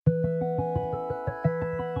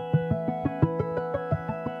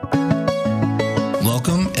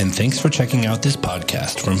Welcome, and thanks for checking out this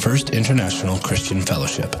podcast from First International Christian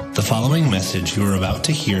Fellowship. The following message you are about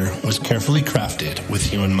to hear was carefully crafted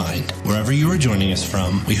with you in mind. Wherever you are joining us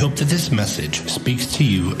from, we hope that this message speaks to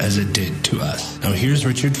you as it did to us. Now here's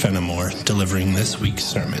Richard Fenimore delivering this week's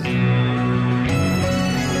sermon.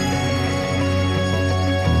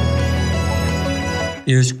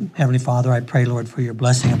 Dearest Heavenly Father, I pray, Lord, for your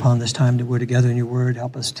blessing upon this time that we're together in your word.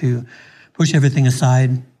 Help us to push everything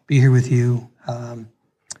aside, be here with you,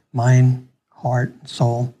 mind, heart,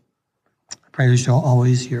 soul. I pray that you'll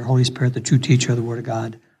always, your Holy Spirit, the true teacher of the Word of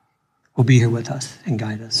God, will be here with us and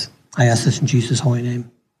guide us. I ask this in Jesus' holy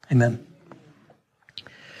name. Amen. I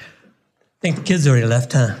think the kids already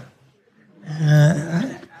left, huh?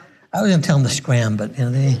 I was going to tell them to scram, but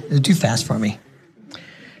they're too fast for me.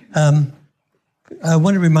 I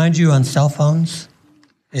want to remind you on cell phones,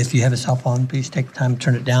 if you have a cell phone, please take the time to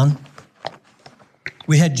turn it down.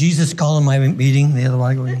 We had Jesus call in my meeting the other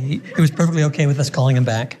while ago. He was perfectly okay with us calling him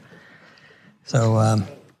back. So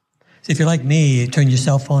if you're like me, you turn your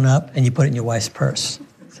cell phone up and you put it in your wife's purse.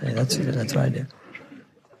 So that's what I do.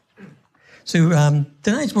 So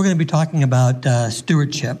tonight we're going to be talking about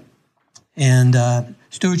stewardship and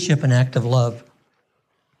stewardship and act of love.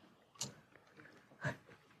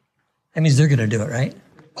 That means they're going to do it, right?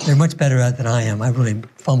 They're much better at it than I am. I really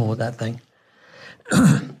fumble with that thing.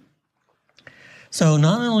 So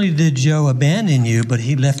not only did Joe abandon you, but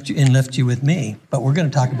he left you with me. But we're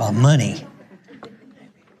going to talk about money,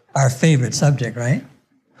 our favorite subject, right?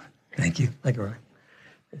 Thank you. Thank you, Roy.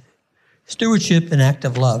 Stewardship and act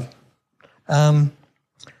of love. I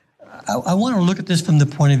want to look at this from the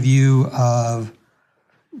point of view of,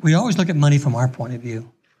 we always look at money from our point of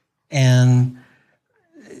view. And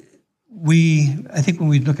I think when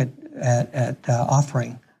we look at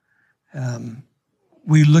offering,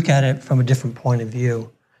 we look at it from a different point of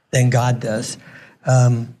view than God does.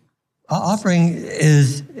 Offering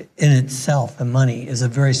is, in itself, the money is a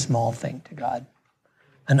very small thing to God,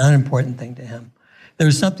 an unimportant thing to him.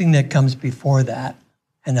 There's something that comes before that,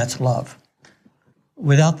 and that's love.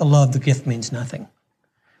 Without the love, the gift means nothing.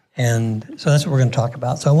 And so that's what we're going to talk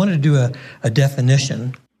about. So I wanted to do a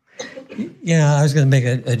definition. I was going to make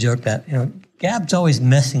a joke that, Gab's always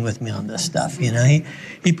messing with me on this stuff,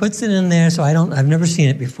 He puts it in there, so I've never seen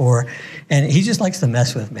it before, and he just likes to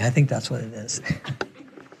mess with me. I think that's what it is.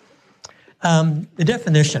 The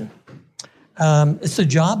definition. It's the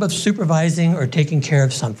job of supervising or taking care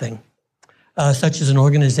of something, such as an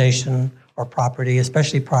organization or property,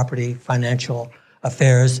 especially property, financial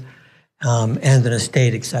affairs, and an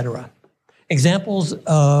estate, etc. Examples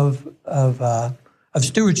of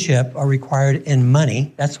stewardship are required in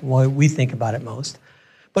money. That's why we think about it most.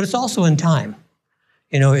 But it's also in time.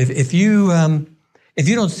 If you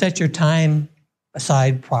don't set your time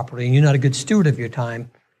aside properly and you're not a good steward of your time,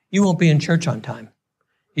 you won't be in church on time.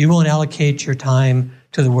 You won't allocate your time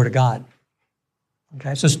to the Word of God.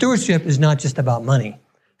 Okay? So stewardship is not just about money.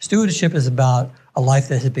 Stewardship is about a life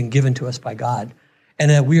that has been given to us by God, and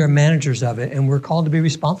that we are managers of it, and we're called to be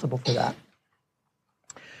responsible for that.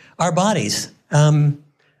 Our bodies. Bet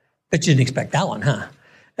you didn't expect that one, huh?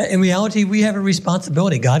 In reality, we have a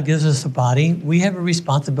responsibility. God gives us a body. We have a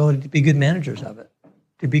responsibility to be good managers of it,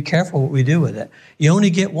 to be careful what we do with it. You only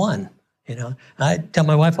get one, I tell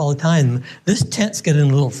my wife all the time, this tent's getting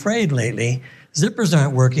a little frayed lately. Zippers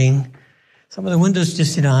aren't working. Some of the windows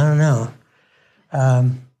just, I don't know.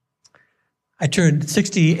 I turned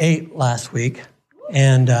 68 last week,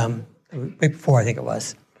 and week before, I think it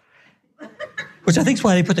was. Which I think is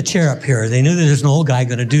why they put the chair up here. They knew that there's an old guy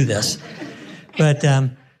going to do this. But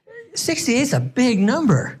 68 is a big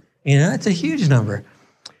number. It's a huge number.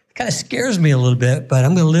 It kind of scares me a little bit, but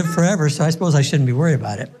I'm going to live forever, so I suppose I shouldn't be worried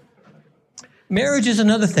about it. Marriage is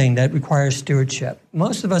another thing that requires stewardship.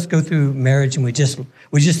 Most of us go through marriage and we just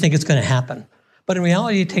think it's going to happen. But in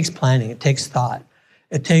reality, it takes planning. It takes thought.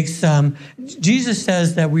 It takes, Jesus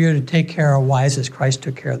says that we are to take care of our wives as Christ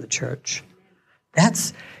took care of the church.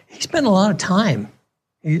 He spent a lot of time,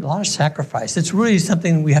 a lot of sacrifice. It's really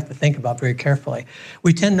something we have to think about very carefully.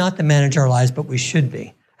 We tend not to manage our lives, but we should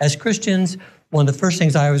be. As Christians, one of the first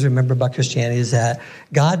things I always remember about Christianity is that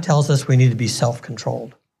God tells us we need to be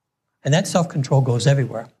self-controlled. And that self-control goes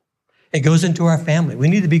everywhere. It goes into our family. We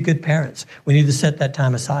need to be good parents. We need to set that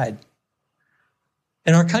time aside.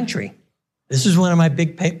 In our country, this is one of my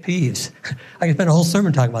big pet peeves. I can spend a whole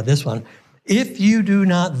sermon talking about this one. If you do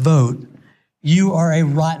not vote, you are a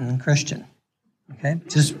rotten Christian. Okay?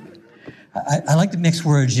 I like to mix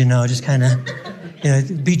words, just kind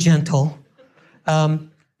of, be gentle.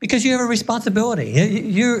 Because you have a responsibility.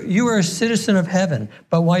 You are a citizen of heaven,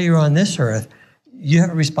 but while you're on this earth, you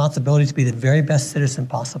have a responsibility to be the very best citizen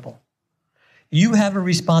possible. You have a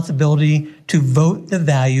responsibility to vote the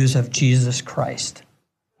values of Jesus Christ.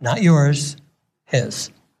 Not yours,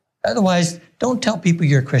 his. Otherwise, don't tell people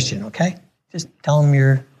you're a Christian, okay? Just tell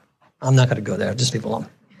them I'm not going to go there, just leave it alone.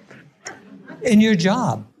 In your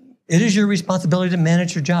job, it is your responsibility to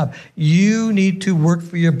manage your job. You need to work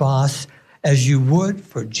for your boss as you would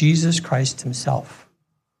for Jesus Christ himself.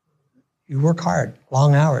 You work hard,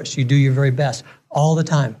 long hours. You do your very best all the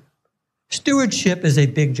time. Stewardship is a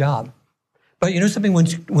big job. But you know something?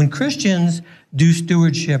 When Christians do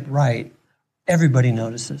stewardship right, everybody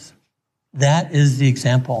notices. That is the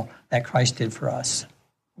example that Christ did for us.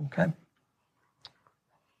 Okay?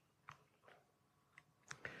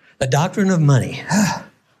 The doctrine of money.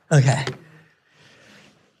 Okay.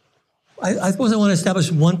 I suppose I want to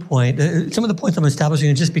establish one point. Some of the points I'm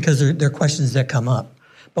establishing are just because they're questions that come up.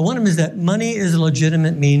 But one of them is that money is a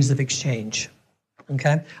legitimate means of exchange.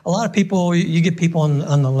 Okay? A lot of people, you get people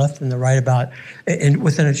on the left and the right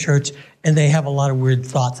within a church, and they have a lot of weird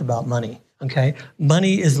thoughts about money. Okay?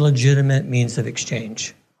 Money is a legitimate means of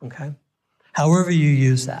exchange. Okay? However you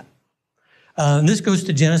use that. And this goes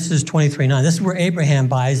to Genesis 23:9. This is where Abraham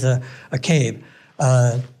buys a cave.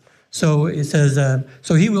 So it says,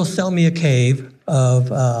 so he will sell me a cave of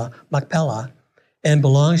Machpelah and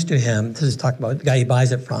belongs to him. This is talking about the guy he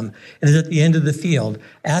buys it from. And is at the end of the field.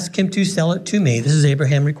 Ask him to sell it to me. This is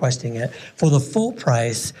Abraham requesting it for the full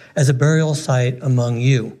price as a burial site among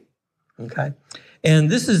you. Okay.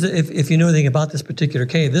 And this is, if you know anything about this particular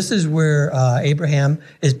cave, this is where Abraham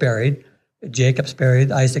is buried. Jacob's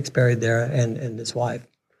buried, Isaac's buried there, and his wife.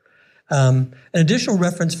 An additional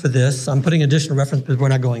reference for this, I'm putting additional reference because we're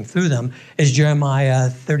not going through them, is Jeremiah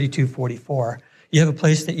 32:44. You have a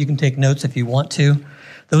place that you can take notes if you want to.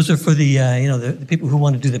 Those are for the people who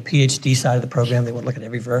want to do the PhD side of the program. They want to look at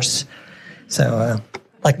every verse. So,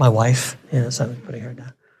 like my wife, so I'm putting her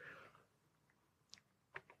down.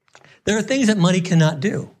 There are things that money cannot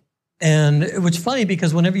do. And it's funny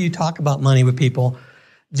because whenever you talk about money with people,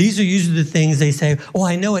 these are usually the things they say, oh,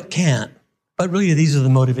 I know it can't. But really, these are the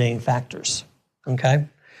motivating factors, okay?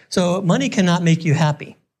 So money cannot make you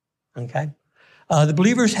happy, okay? The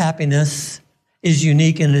believer's happiness is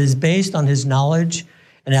unique and it is based on his knowledge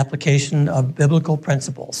and application of biblical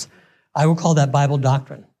principles. I will call that Bible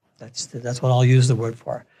doctrine. That's what I'll use the word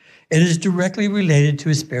for. It is directly related to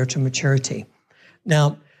his spiritual maturity.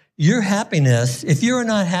 Now, your happiness, if you're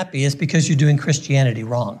not happy, it's because you're doing Christianity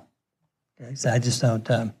wrong. Okay? So I just don't,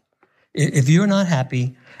 if you're not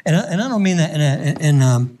happy, and I don't mean that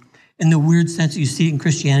in the weird sense that you see it in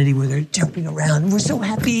Christianity where they're jumping around, we're so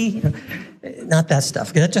happy, not that stuff,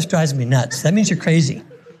 because that just drives me nuts. That means you're crazy.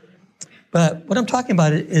 But what I'm talking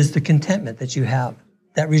about is the contentment that you have,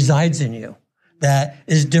 that resides in you, that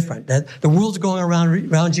is different, that the world's going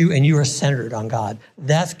around you and you are centered on God.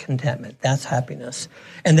 That's contentment, that's happiness.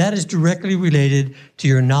 And that is directly related to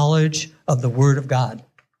your knowledge of the Word of God,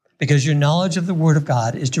 because your knowledge of the Word of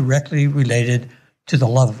God is directly related to the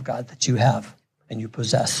love of God that you have and you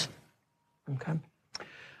possess. Okay.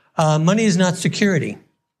 Money is not security.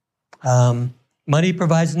 Money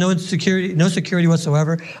provides no security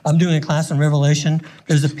whatsoever. I'm doing a class on Revelation.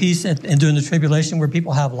 There's a piece during the tribulation where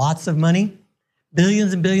people have lots of money,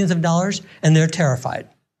 billions and billions of dollars, and they're terrified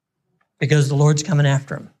because the Lord's coming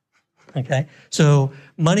after them. Okay? So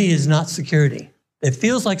money is not security. It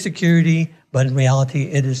feels like security, but in reality,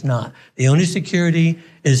 it is not. The only security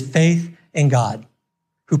is faith in God,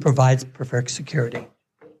 who provides perfect security.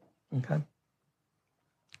 Okay.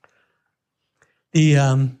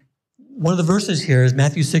 One of the verses here is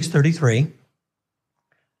Matthew 6:33.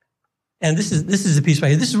 And this is a piece right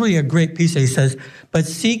here. This is really a great piece that he says, but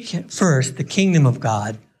seek first the kingdom of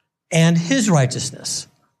God and his righteousness.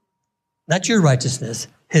 Not your righteousness,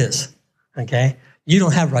 his. Okay? You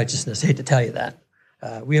don't have righteousness. I hate to tell you that.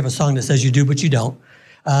 We have a song that says you do, but you don't.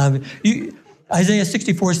 Isaiah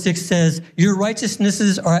 64:6 says, your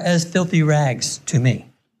righteousnesses are as filthy rags to me.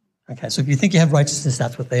 Okay, so if you think you have righteousness,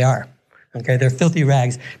 that's what they are. Okay, they're filthy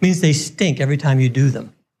rags. It means they stink every time you do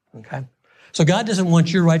them. Okay, so God doesn't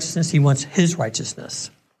want your righteousness, he wants his righteousness.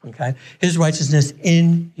 Okay, his righteousness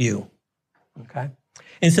in you. Okay, and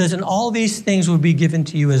it says, and all these things will be given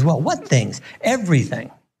to you as well. What things? Everything.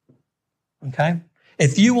 Okay,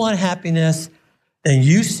 if you want happiness, then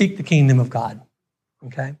you seek the kingdom of God.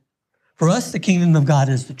 Okay. For us, the kingdom of God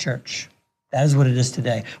is the church. That is what it is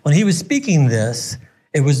today. When he was speaking this,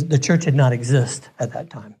 the church had not exist at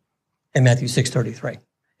that time in Matthew 6:33.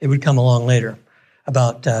 It would come along later,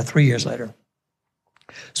 about 3 years later.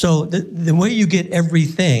 So the way you get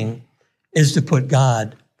everything is to put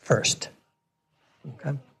God first.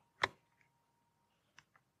 Okay.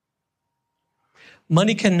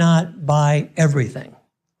 Money cannot buy everything.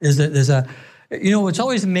 There's a it's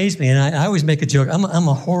always amazed me, and I always make a joke. I'm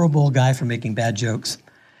a horrible guy for making bad jokes.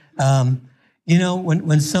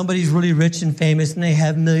 When somebody's really rich and famous and they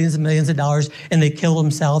have millions and millions of dollars and they kill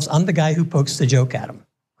themselves, I'm the guy who pokes the joke at them,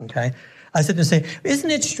 okay? I sit there and say, isn't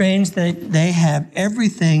it strange that they have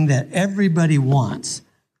everything that everybody wants?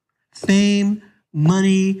 Fame,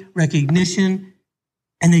 money, recognition,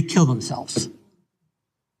 and they kill themselves.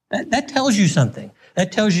 That tells you something.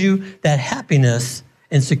 That tells you that happiness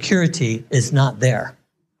and security is not there,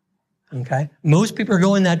 okay? Most people are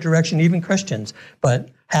going that direction, even Christians, but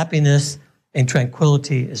happiness and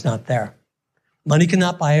tranquility is not there. Money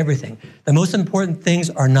cannot buy everything. The most important things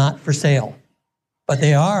are not for sale, but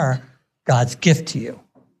they are God's gift to you,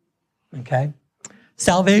 okay?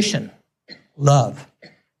 Salvation, love,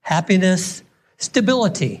 happiness,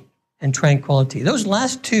 stability, and tranquility. Those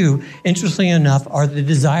last two, interestingly enough, are the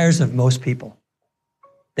desires of most people.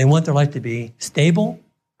 They want their life to be stable,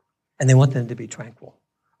 and they want them to be tranquil.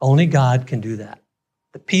 Only God can do that.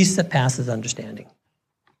 The peace that passes understanding.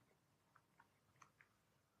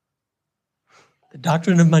 The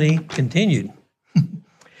doctrine of money continued.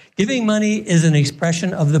 Giving money is an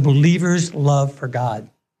expression of the believer's love for God.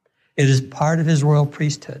 It is part of his royal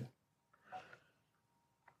priesthood.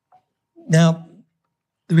 Now,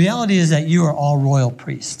 the reality is that you are all royal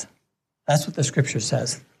priests. That's what the scripture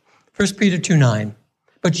says. 1 Peter 2:9.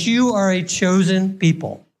 But you are a chosen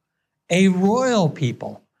people, a royal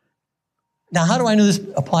people. Now, how do I know this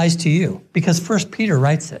applies to you? Because 1 Peter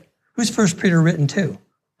writes it. Who's 1 Peter written to?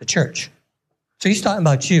 The church. So he's talking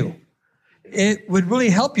about you. It would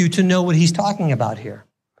really help you to know what he's talking about here.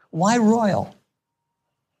 Why royal?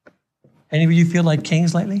 Any of you feel like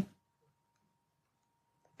kings lately?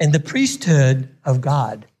 In the priesthood of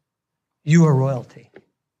God, you are royalty.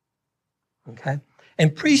 Okay?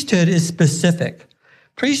 And priesthood is specific.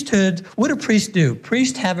 Priesthood, what do priests do?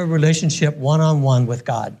 Priests have a relationship one-on-one with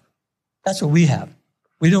God. That's what we have.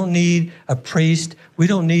 We don't need a priest. We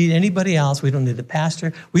don't need anybody else. We don't need the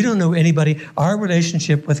pastor. We don't know anybody. Our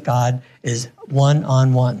relationship with God is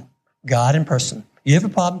one-on-one. God in person. You have a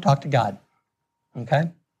problem, talk to God.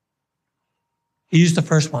 Okay? He used the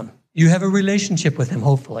first one. You have a relationship with him,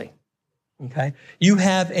 hopefully. Okay? You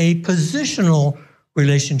have a positional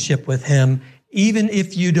relationship with him, even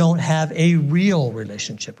if you don't have a real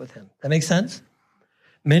relationship with him. That makes sense?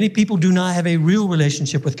 Many people do not have a real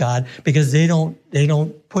relationship with God because they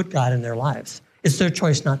don't put God in their lives. It's their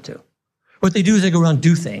choice not to. What they do is they go around and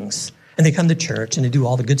do things, and they come to church, and they do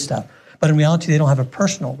all the good stuff. But in reality, they don't have a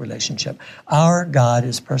personal relationship. Our God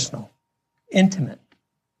is personal, intimate,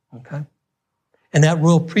 okay? And that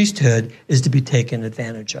royal priesthood is to be taken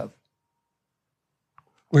advantage of.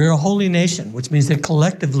 We're a holy nation, which means that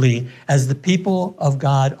collectively, as the people of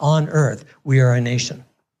God on earth, we are a nation.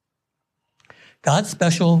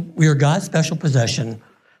 We are God's special possession,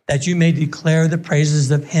 that you may declare the praises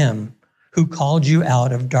of him who called you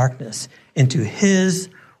out of darkness into his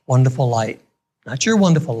wonderful light. Not your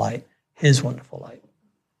wonderful light, his wonderful light.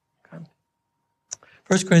 Okay.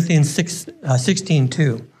 1 Corinthians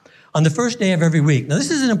 16:2. On the first day of every week. Now,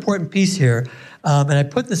 this is an important piece here, and I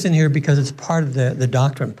put this in here because it's part of the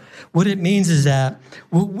doctrine. What it means is that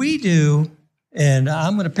what we do, and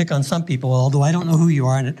I'm going to pick on some people, although I don't know who you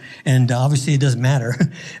are, and obviously it doesn't matter.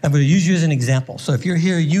 I'm going to use you as an example. So if you're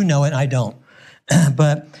here, you know it, I don't.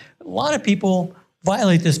 But a lot of people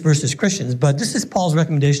violate this verse as Christians, but this is Paul's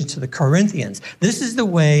recommendation to the Corinthians. This is the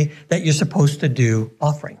way that you're supposed to do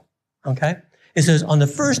offering, okay? It says, on the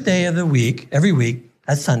first day of the week, every week,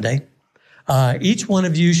 that's Sunday, each one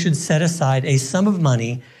of you should set aside a sum of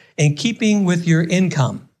money in keeping with your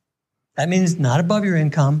income. That means not above your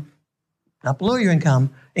income, not below your income,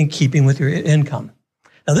 in keeping with your income.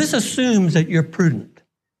 Now, this assumes that you're prudent.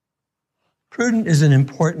 Prudent is an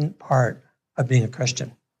important part of being a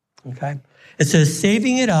Christian, okay? It says,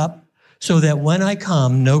 saving it up so that when I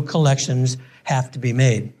come, no collections have to be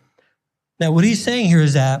made. Now, what he's saying here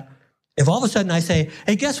is that if all of a sudden I say,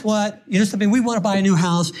 hey, guess what? You know something, we want to buy a new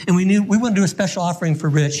house, and we want to do a special offering for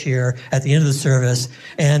Rich here at the end of the service,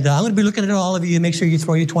 and I'm going to be looking at all of you, make sure you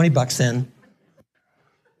throw your $20 in.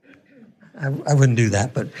 I wouldn't do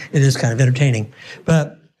that, but it is kind of entertaining.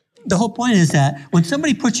 But the whole point is that when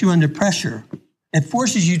somebody puts you under pressure, it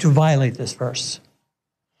forces you to violate this verse,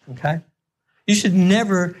 okay? You should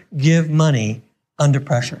never give money under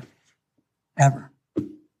pressure, ever,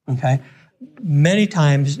 okay? Many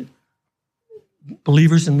times,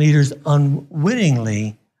 believers and leaders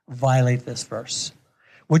unwittingly violate this verse.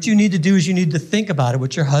 What you need to do is you need to think about it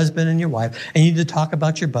with your husband and your wife, and you need to talk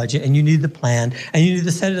about your budget, and you need to plan, and you need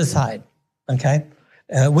to set it aside, okay?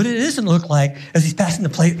 What it doesn't look like as he's passing the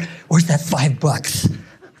plate, where's that $5?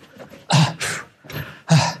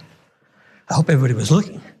 I hope everybody was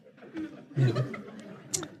looking.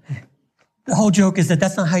 The whole joke is that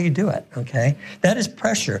that's not how you do it, okay? That is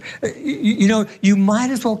pressure. You might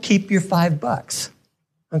as well keep your $5,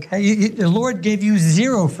 okay? The Lord gave you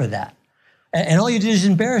 0 for that. And all you did is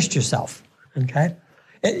embarrassed yourself, okay?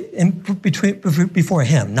 And before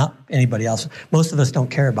him, not anybody else. Most of us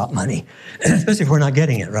don't care about money, especially if we're not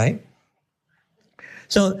getting it, right?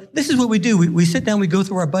 So this is what we do. We sit down, we go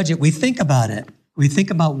through our budget, we think about it. We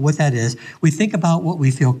think about what that is. We think about what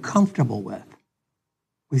we feel comfortable with.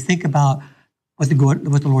 We think about what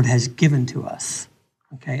the Lord has given to us,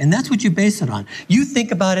 okay? And that's what you base it on. You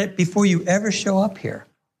think about it before you ever show up here.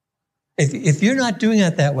 If you're not doing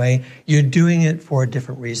it that way, you're doing it for a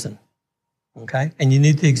different reason, okay? And you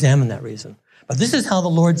need to examine that reason. But this is how the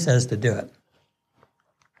Lord says to do it.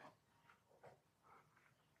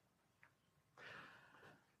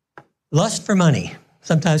 Lust for money,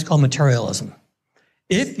 sometimes called materialism.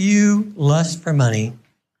 If you lust for money,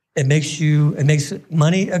 it makes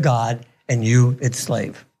money a god and you its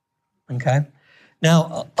slave, okay?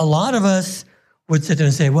 Now, a lot of us would sit there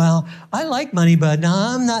and say, well, I like money, but no,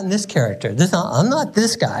 I'm not in this character. I'm not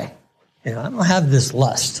this guy. I don't have this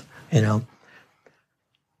lust,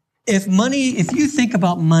 If you think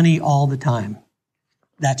about money all the time,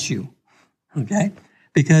 that's you, okay?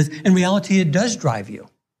 Because in reality, it does drive you.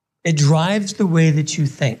 It drives the way that you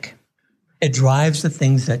think. It drives the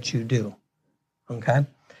things that you do, okay?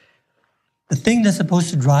 The thing that's supposed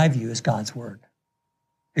to drive you is God's word,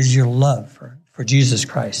 is your love for Jesus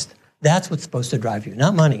Christ. That's what's supposed to drive you,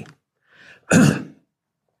 not money.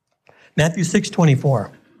 Matthew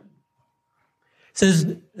 6:24 says,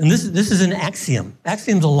 and this is an axiom.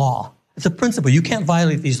 Axiom's a law. It's a principle. You can't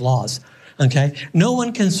violate these laws, okay? No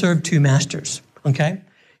one can serve 2 masters, okay?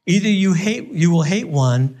 Either you will hate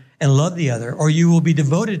one and love the other, or you will be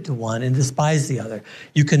devoted to one and despise the other.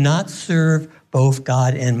 You cannot serve both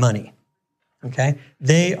God and money, okay?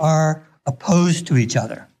 They are opposed to each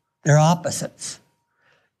other. They're opposites.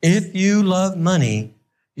 If you love money,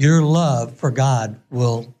 your love for God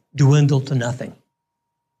will dwindle to nothing.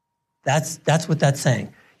 That's what that's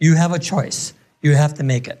saying. You have a choice. You have to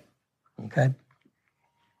make it, okay?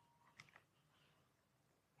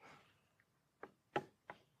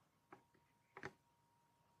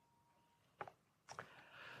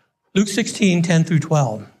 Luke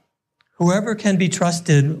 16:10-12. Whoever can be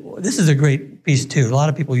trusted, this is a great piece too. A lot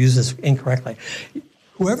of people use this incorrectly.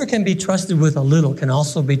 Whoever can be trusted with a little can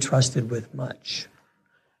also be trusted with much.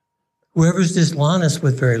 Whoever's dishonest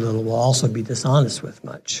with very little will also be dishonest with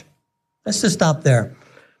much. Let's just stop there.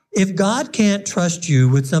 If God can't trust you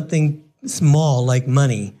with something small like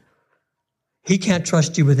money, he can't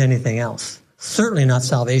trust you with anything else. Certainly not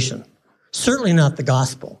salvation. Certainly not the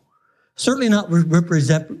gospel. Certainly not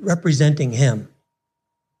representing him.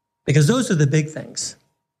 Because those are the big things.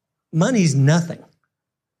 Money's nothing.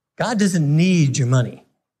 God doesn't need your money.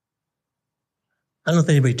 I don't know if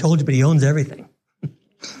anybody told you, but he owns everything.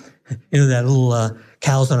 That little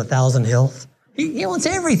cows on 1,000 hills? He owns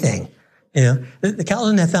everything. The cows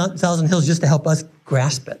on 1,000 hills just to help us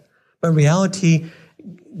grasp it. But in reality,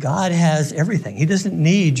 God has everything. He doesn't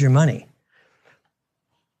need your money.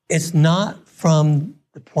 It's not from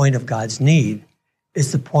the point of God's need.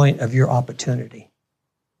 It's the point of your opportunity.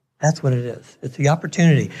 That's what it is. It's the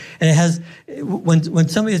opportunity. And it has, when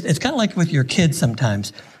somebody, it's kind of like with your kids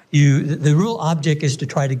sometimes. The real object is to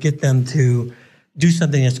try to get them to do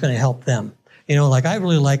something that's going to help them. Like I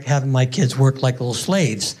really like having my kids work like little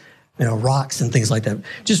slaves, rocks and things like that.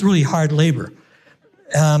 Just really hard labor.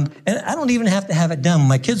 And I don't even have to have it done. When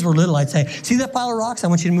my kids were little, I'd say, see that pile of rocks? I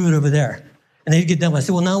want you to move it over there. And they'd get done. I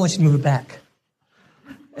said, well, now I want you to move it back.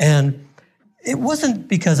 And it wasn't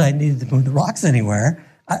because I needed to move the rocks anywhere.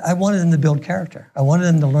 I wanted them to build character. I wanted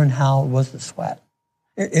them to learn how it was to sweat.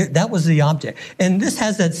 That was the object. And this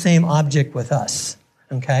has that same object with us,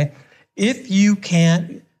 okay? If you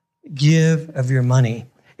can't give of your money,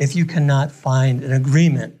 if you cannot find an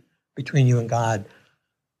agreement between you and God,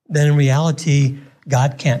 then in reality,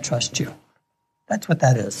 God can't trust you. That's what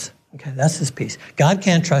that is. Okay, that's his piece. God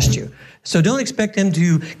can't trust you. So don't expect him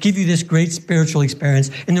to give you this great spiritual experience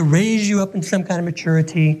and to raise you up in some kind of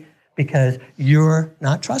maturity because you're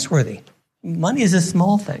not trustworthy. Money is a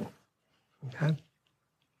small thing. Okay.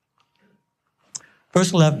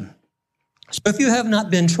 Verse 11. So if you have not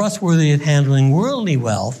been trustworthy at handling worldly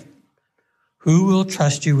wealth, who will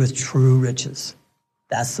trust you with true riches?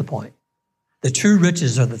 That's the point. The true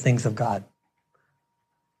riches are the things of God.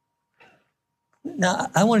 Now,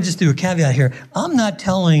 I want to just do a caveat here. I'm not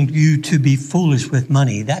telling you to be foolish with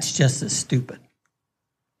money. That's just as stupid.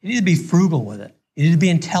 You need to be frugal with it. You need to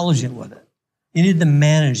be intelligent with it. You need to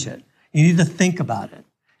manage it. You need to think about it.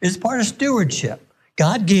 It's part of stewardship.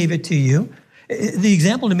 God gave it to you. The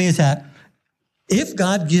example to me is that if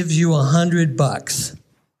God gives you $100,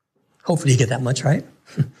 hopefully you get that much, right?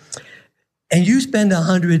 And you spend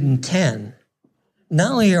 110,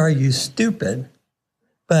 not only are you stupid,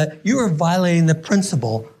 but you are violating the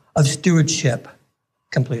principle of stewardship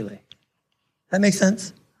completely. That makes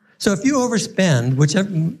sense? So if you overspend, which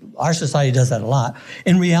our society does that a lot,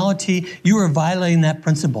 in reality, you are violating that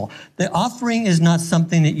principle. The offering is not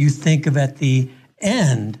something that you think of at the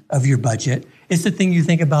end of your budget. It's the thing you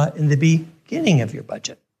think about in the beginning of your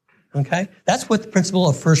budget, okay? That's what the principle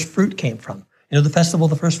of first fruit came from. You know the festival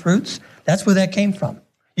of the first fruits? That's where that came from.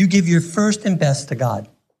 You give your first and best to God.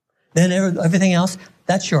 Then everything else,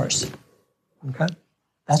 that's yours, okay?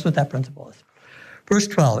 That's what that principle is. Verse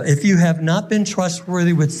 12, if you have not been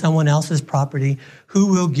trustworthy with someone else's property, who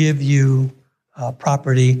will give you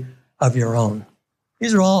property of your own?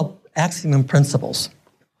 These are all axiom principles.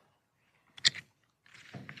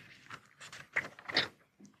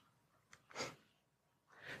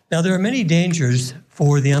 Now, there are many dangers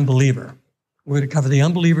for the unbeliever. We're going to cover the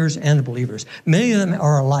unbelievers and the believers. Many of them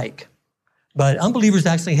are alike, but unbelievers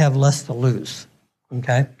actually have less to lose,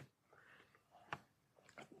 okay?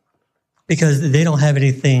 Because they don't have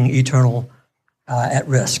anything eternal at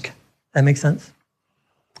risk. That makes sense?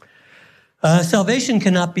 Salvation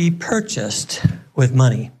cannot be purchased with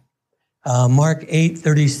money. Mark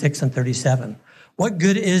 8:36 and 37. What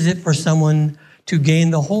good is it for someone to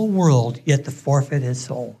gain the whole world, yet to forfeit his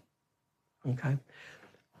soul? Okay.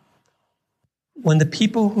 When the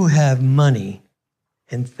people who have money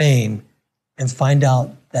and fame and find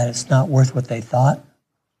out that it's not worth what they thought,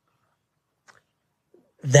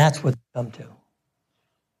 that's what they come to.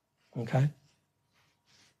 Okay?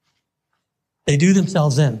 They do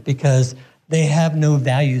themselves in because they have no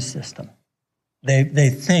value system. They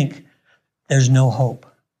think there's no hope.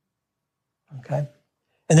 Okay?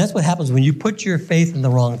 And that's what happens when you put your faith in the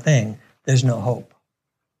wrong thing. There's no hope.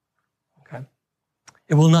 Okay?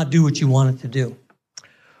 It will not do what you want it to do.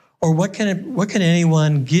 Or what can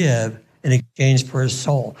anyone give in exchange for his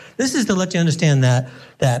soul? This is to let you understand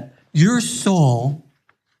that your soul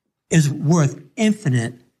is worth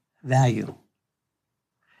infinite value.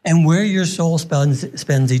 And where your soul spends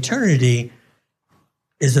eternity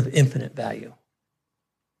is of infinite value.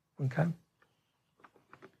 Okay?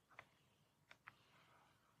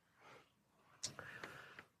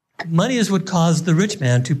 Money is what caused the rich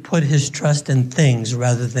man to put his trust in things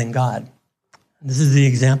rather than God. This is the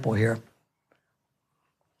example here.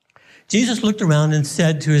 Jesus looked around and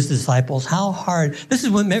said to his disciples, how hard,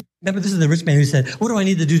 remember this is the rich man who said, what do I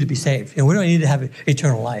need to do to be saved? What do I need to have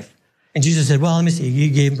eternal life? And Jesus said, well, let me see. You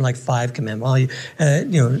gave him like 5 commandments.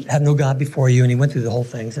 Well, have no God before you. And he went through the whole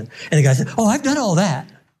things. And the guy said, oh, I've done all that.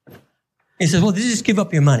 And he says, well, just give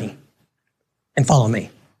up your money and follow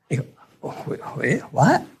me. You go, oh, wait,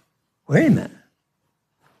 what? Wait a minute.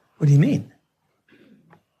 What do you mean?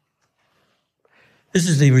 This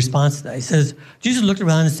is the response to that. He says, Jesus looked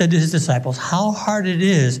around and said to his disciples, how hard it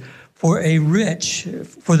is for the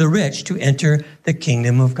rich to enter the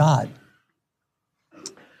kingdom of God.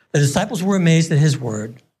 The disciples were amazed at his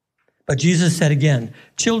word, but Jesus said again,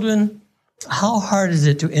 children, how hard is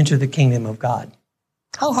it to enter the kingdom of God?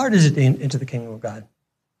 How hard is it to enter the kingdom of God?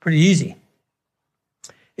 Pretty easy.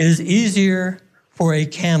 It is easier for a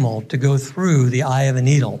camel to go through the eye of a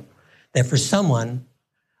needle than for someone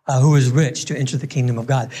who is rich to enter the kingdom of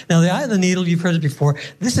God. Now, the eye of the needle, you've heard it before.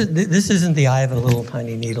 This isn't the eye of a little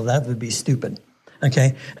tiny needle. That would be stupid.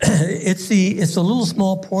 Okay, it's a little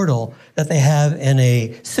small portal that they have in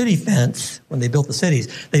a city fence when they built the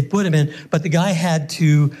cities. They put him in, but the guy had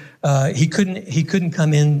to. He couldn't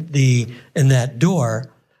come in that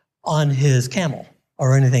door on his camel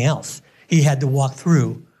or anything else. He had to walk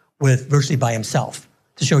through with virtually by himself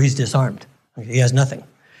to show he's disarmed. Okay? He has nothing.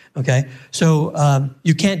 Okay, so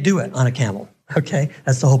you can't do it on a camel. Okay,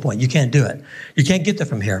 that's the whole point. You can't do it. You can't get there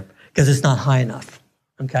from here because it's not high enough.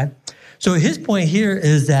 Okay, so his point here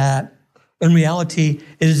is that in reality,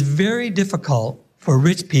 it is very difficult for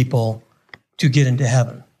rich people to get into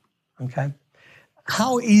heaven. Okay,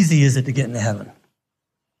 how easy is it to get into heaven?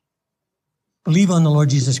 Believe on the Lord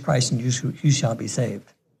Jesus Christ and you shall be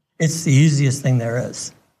saved. It's the easiest thing there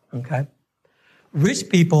is. Okay, rich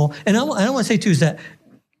people, and I want to say too is that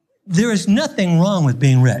there is nothing wrong with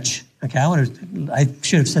being rich. Okay, I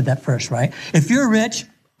should have said that first, right? If you're rich,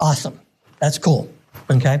 awesome. That's cool.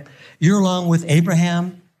 Okay, you're along with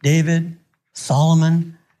Abraham, David,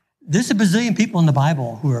 Solomon. There's a bazillion people in the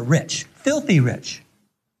Bible who are rich, filthy rich.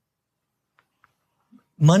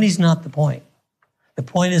 Money's not the point. The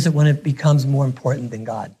point is that when it becomes more important than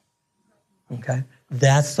God. Okay?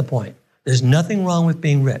 That's the point. There's nothing wrong with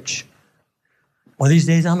being rich. One of these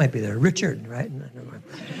days I might be there. Richard, right? No, never mind.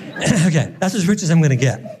 Okay, that's as rich as I'm going to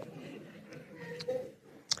get.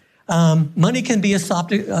 Money can be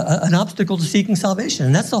an obstacle to seeking salvation,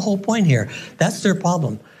 and that's the whole point here. That's their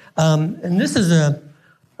problem. And this is a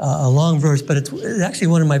long verse, but it's actually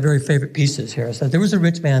one of my very favorite pieces here. It says, there was a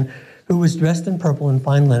rich man who was dressed in purple and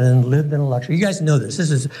fine linen and lived in a luxury. You guys know this.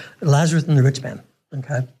 This is Lazarus and the rich man,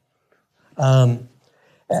 okay?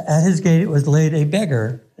 At his gate was laid a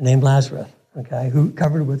beggar named Lazarus, okay, who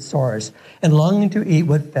covered with sores and longing to eat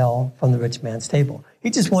what fell from the rich man's table. He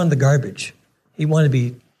just wanted the garbage. He wanted to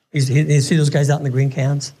be, you see those guys out in the green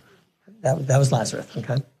cans? That was Lazarus,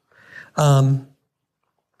 okay?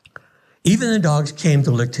 Even the dogs came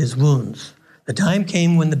to lick his wounds. The time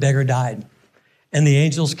came when the beggar died, and the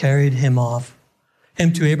angels carried him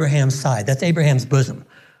to Abraham's side. That's Abraham's bosom.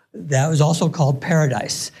 That was also called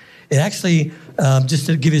paradise. It actually, just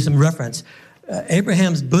to give you some reference,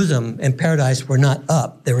 Abraham's bosom and paradise were not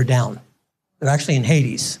up, they were down. They're actually in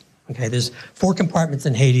Hades. Okay, there's 4 compartments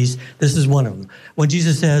in Hades. This is one of them. When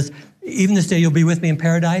Jesus says, even this day you'll be with me in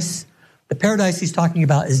paradise, the paradise he's talking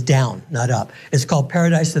about is down, not up. It's called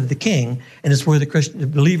Paradise of the King, and it's where the Christian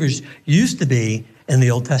believers used to be in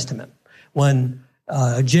the Old Testament. When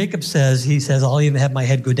Jacob says, I'll even have my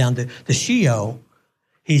head go down to Sheol,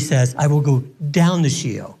 he says, I will go down to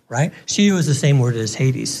Sheol, right? Sheol is the same word as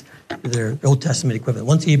Hades, their Old Testament equivalent.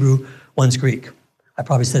 One's Hebrew, one's Greek. I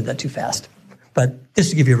probably said that too fast, but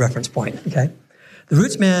just to give you a reference point, okay? The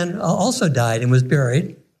rich man also died and was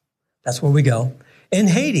buried. That's where we go. In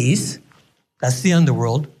Hades, that's the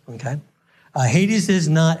underworld, okay? Hades is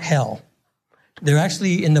not hell. They're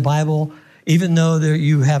actually in the Bible, even though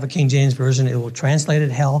you have a King James Version, it will translate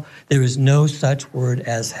it hell. There is no such word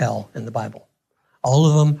as hell in the Bible. All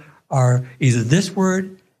of them are either this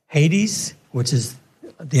word, Hades, which is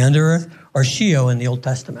the underearth, or Sheol in the Old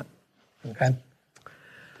Testament, okay?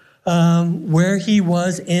 Where he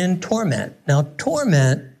was in torment. Now,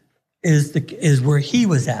 torment is where he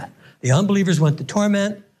was at. The unbelievers went to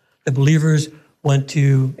torment. The believers went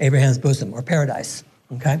to Abraham's bosom, or paradise,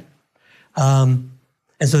 okay? And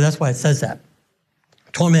so that's why it says that.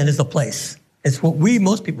 Torment is a place. It's what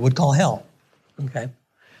most people would call hell, okay?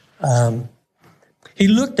 He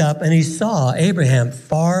looked up and he saw Abraham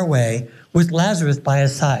far away with Lazarus by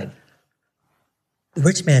his side. The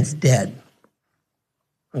rich man's dead,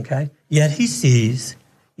 okay? Yet he sees,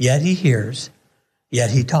 yet he hears, yet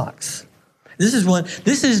he talks. This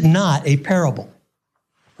is not a parable,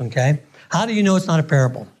 okay? How do you know it's not a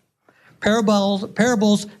parable?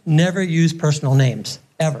 Parables never use personal names,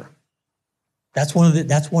 ever. That's one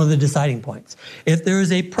of the deciding points. If there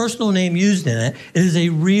is a personal name used in it, it is a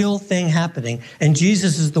real thing happening, and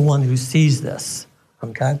Jesus is the one who sees this,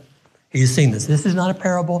 okay? He's seen this. This is not a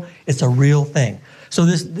parable, it's a real thing. So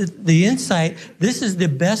the insight, this is the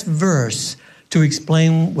best verse to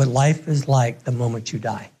explain what life is like the moment you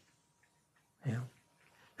die. You know?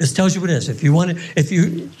 This tells you what it is. If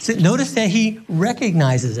you notice that he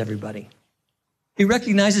recognizes everybody. He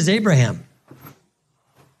recognizes Abraham.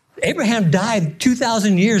 Abraham died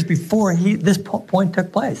 2,000 years before this point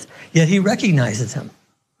took place, yet he recognizes him.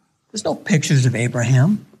 There's no pictures of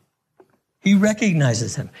Abraham. He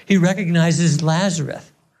recognizes him. He recognizes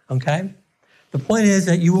Lazarus, okay? The point is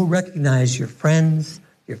that you will recognize your friends,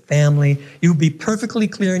 your family. You'll be perfectly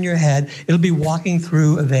clear in your head. It'll be walking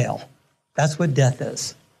through a veil. That's what death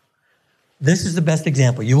is. This is the best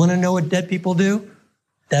example. You want to know what dead people do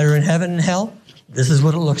that are in heaven and hell? This is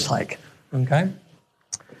what it looks like, okay?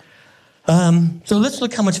 So let's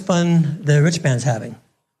look how much fun the rich man's having,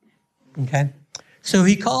 okay? So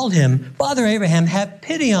he called him, Father Abraham, have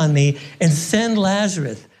pity on me and send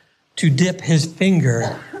Lazarus to dip his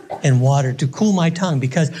finger in water to cool my tongue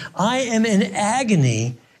because I am in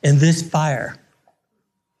agony in this fire.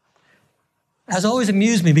 Has always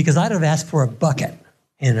amused me because I'd have asked for a bucket,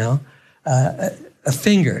 you know, a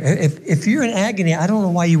finger. If you're in agony, I don't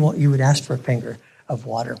know why you would ask for a finger of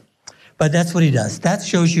water. But that's what he does. That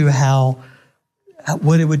shows you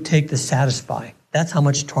what it would take to satisfy. That's how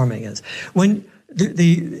much torment is. When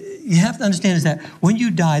you have to understand is that when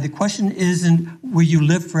you die, the question isn't will you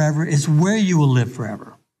live forever, it's where you will live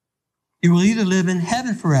forever. You will either live in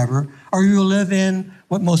heaven forever or you will live in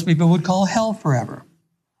what most people would call hell forever.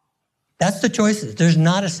 That's the choices. There's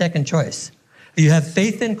not a second choice. If you have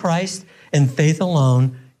faith in Christ and faith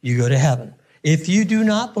alone, you go to heaven. If you do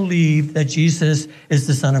not believe that Jesus is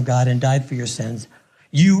the Son of God and died for your sins,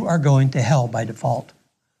 you are going to hell by default,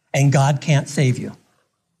 and God can't save you.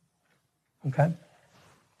 Okay?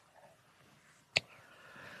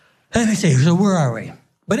 Let me see, so where are we?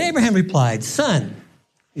 But Abraham replied, son,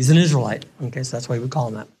 he's an Israelite. Okay, so that's why we call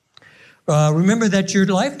him that. Remember that your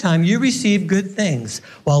lifetime you received good things,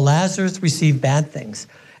 while Lazarus received bad things.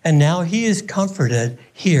 And now he is comforted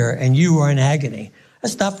here, and you are in agony.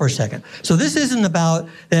 Let's stop for a second. So this isn't about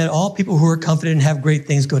that all people who are comforted and have great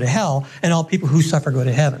things go to hell, and all people who suffer go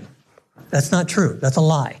to heaven. That's not true. That's a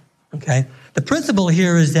lie. Okay? The principle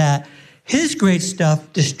here is that his great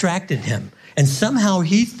stuff distracted him, and somehow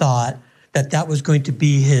he thought that that was going to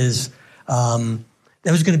be his,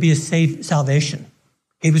 safe salvation.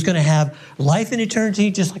 He was going to have life in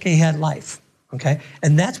eternity just like he had life, okay?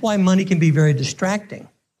 And that's why money can be very distracting.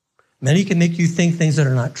 Money can make you think things that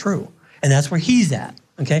are not true, and that's where he's at,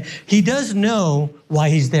 okay? He does know why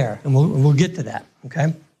he's there, and we'll get to that,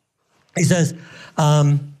 okay? He says,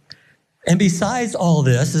 and besides all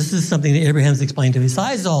this is something that Abraham's explained to him.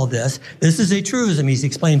 Besides all this is a truism he's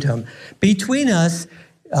explained to him. Between us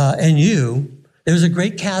and you, there's a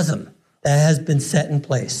great chasm that has been set in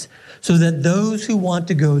place, so that those who want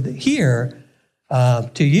to go here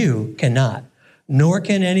to you cannot, nor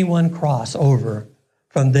can anyone cross over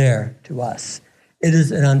from there to us. It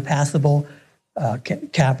is an unpassable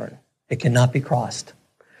cavern. It cannot be crossed.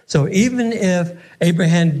 So even if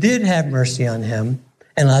Abraham did have mercy on him,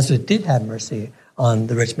 and Lazarus did have mercy on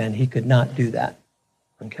the rich man, he could not do that,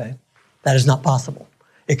 okay? That is not possible.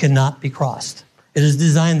 It cannot be crossed. It is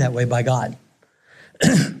designed that way by God.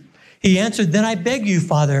 He answered, then I beg you,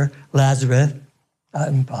 Father Lazarus,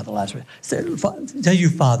 tell you,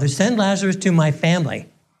 Father, send Lazarus to my family.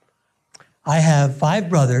 I have 5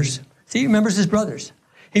 brothers. See, he remembers his brothers.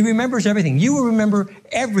 He remembers everything. You will remember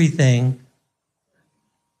everything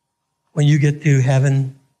when you get to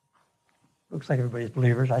heaven. Looks like everybody's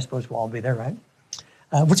believers. I suppose we'll all be there, right?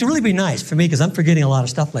 Which would really be nice for me because I'm forgetting a lot of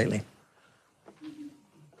stuff lately.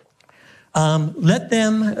 Let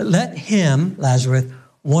him, Lazarus,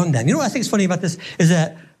 warn them. You know what I think is funny about this is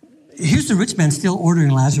that here's the rich man still ordering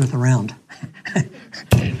Lazarus around.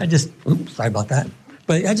 Sorry about that.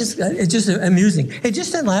 But it's just amusing. Hey,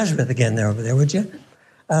 just send Lazarus again over there, would you?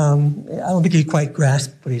 I don't think he quite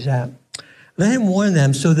grasped what he's at. Let him warn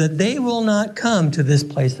them so that they will not come to this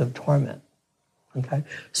place of torment. Okay?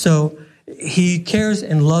 So he cares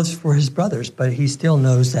and loves for his brothers, but he still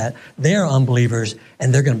knows that they're unbelievers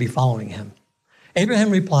and they're going to be following him. Abraham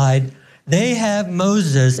replied, they have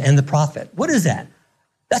Moses and the prophet. What is that?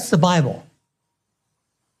 That's the Bible.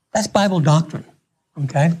 That's Bible doctrine,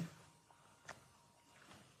 okay?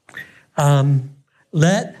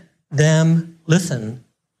 Let them listen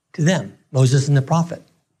to them, Moses and the prophet,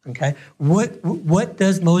 okay? What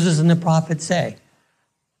does Moses and the prophet say?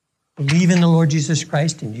 Believe in the Lord Jesus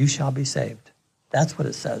Christ and you shall be saved. That's what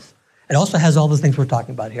it says. It also has all those things we're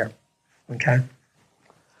talking about here, okay?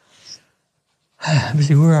 Let me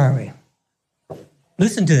see, where are we?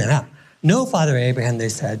 Listen to them. Now, no, Father Abraham, they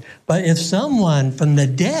said, but if someone from the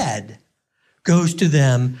dead goes to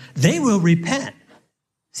them, they will repent.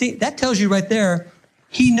 See, that tells you right there,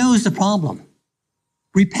 he knows the problem.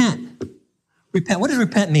 Repent. Repent. What does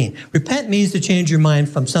repent mean? Repent means to change your mind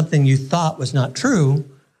from something you thought was not true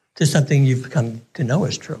to something you've come to know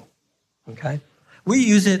is true, okay? We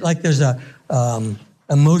use it like there's a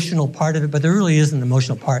emotional part of it, but there really isn't an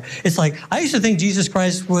emotional part. It's like, I used to think Jesus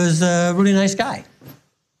Christ was a really nice guy.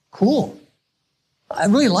 Cool. I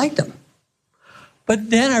really liked him. But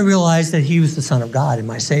then I realized that he was the Son of God and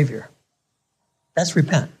my Savior. That's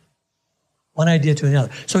repent. One idea to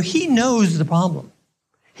another. So he knows the problem.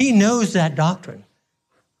 He knows that doctrine.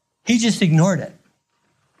 He just ignored it.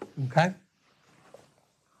 Okay?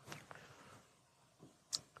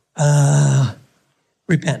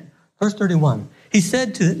 Repent. Verse 31. He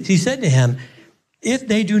said to him, if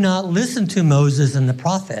they do not listen to Moses and the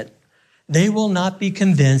prophet, they will not be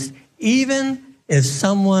convinced, even if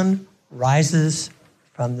someone rises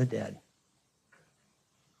from the dead.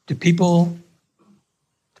 Do people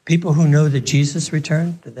who know that Jesus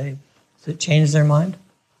returned, does it change their mind?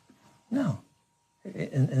 No.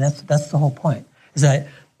 And that's the whole point, is that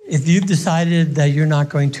if you've decided that you're not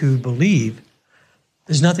going to believe,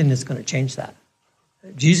 there's nothing that's going to change that.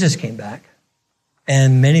 Jesus came back,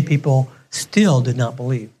 and many people still did not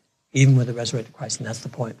believe, even with the resurrected Christ, and that's the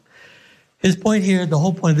point. His point here, the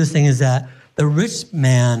whole point of this thing is that the rich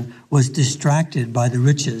man was distracted by the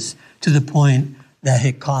riches to the point that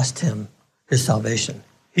it cost him his salvation.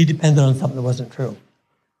 He depended on something that wasn't true.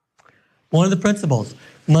 One of the principles,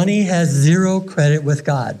 money has zero credit with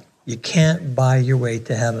God. You can't buy your way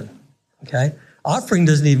to heaven, okay? Offering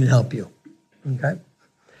doesn't even help you, okay?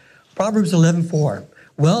 Proverbs 11:4,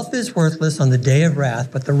 wealth is worthless on the day of wrath,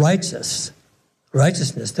 but the righteousness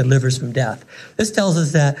delivers from death. This tells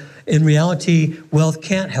us that in reality, wealth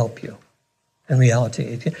can't help you. In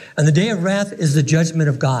reality. And the day of wrath is the judgment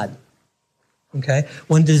of God, okay?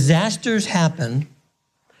 When disasters happen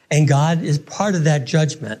and God is part of that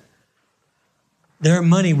judgment, their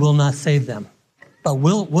money will not save them. But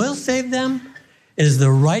will save them is the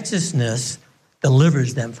righteousness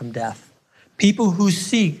delivers them from death. People who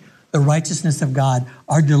seek the righteousness of God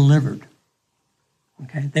are delivered.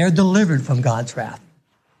 Okay? They're delivered from God's wrath.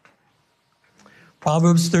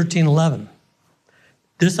 Proverbs 13:11.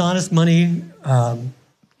 Dishonest money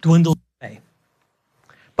dwindles away.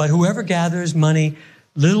 But whoever gathers money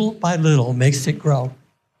little by little makes it grow.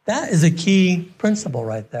 That is a key principle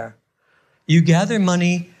right there. You gather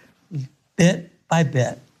money bit by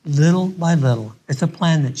bit, little by little. It's a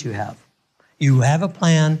plan that you have. You have a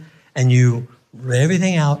plan and you lay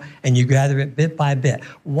everything out and you gather it bit by bit.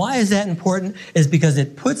 Why is that important? Is because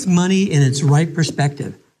it puts money in its right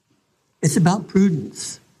perspective. It's about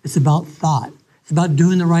prudence. It's about thought. It's about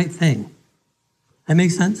doing the right thing. That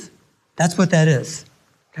makes sense? That's what that is,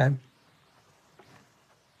 okay?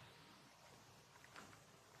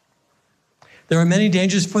 There are many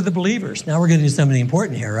dangers for the believers. Now we're getting to something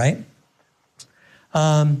important here, right?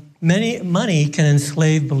 Money can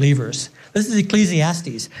enslave believers. This is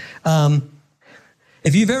Ecclesiastes.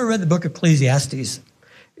 If you've ever read the book of Ecclesiastes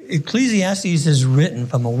is written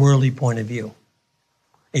from a worldly point of view.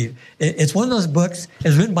 It's one of those books,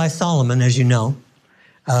 it's written by Solomon, as you know.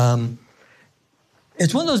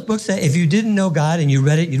 It's one of those books that if you didn't know God and you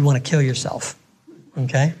read it, you'd want to kill yourself,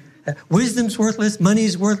 okay? Wisdom's worthless,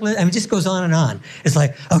 money's worthless. I mean, it just goes on and on. It's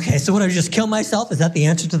like, okay, so what, I just kill myself? Is that the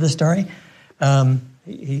answer to the story?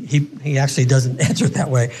 He actually doesn't answer it that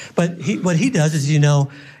way. But what he does is,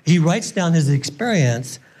 he writes down his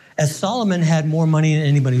experience as Solomon had more money than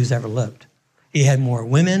anybody who's ever lived. He had more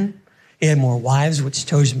women. He had more wives,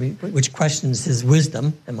 which questions his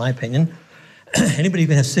wisdom, in my opinion. Anybody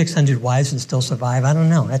can have 600 wives and still survive? I don't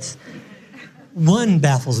know. One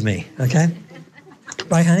baffles me, okay?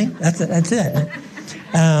 Right, honey? That's it.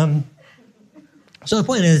 So the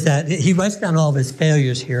point is that he writes down all of his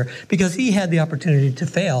failures here because he had the opportunity to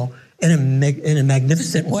fail in a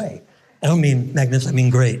magnificent way. I don't mean magnificent, I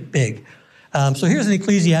mean great, big. So here's in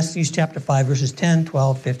Ecclesiastes chapter 5, verses 10,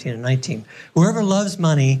 12, 15, and 19. Whoever loves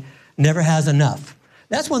money never has enough.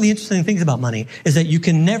 That's one of the interesting things about money, is that you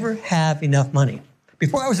can never have enough money.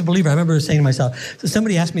 Before I was a believer, I remember saying to myself, so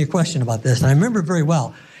somebody asked me a question about this, and I remember it very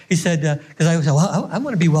well. He said, because I said, well, I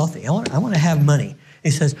want to be wealthy. I want to have money. He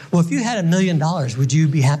says, well, if you had $1 million, would you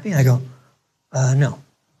be happy? And I go, no.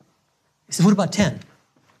 He says, what about 10?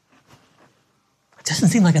 It doesn't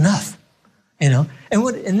seem like enough, And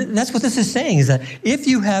that's what this is saying, is that if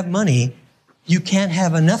you have money, you can't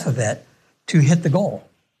have enough of it to hit the goal,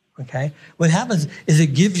 okay? What happens is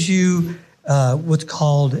it gives you what's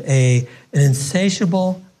called an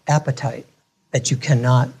insatiable appetite that you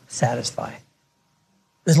cannot satisfy.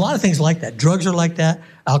 There's a lot of things like that. Drugs are like that.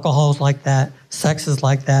 Alcohol is like that. Sex is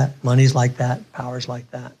like that. Money's like that. Power's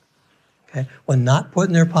like that. Okay? When not put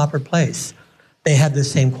in their proper place, they have the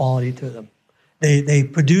same quality to them. They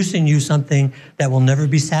produce in you something that will never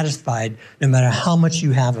be satisfied no matter how much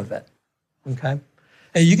you have of it. Okay?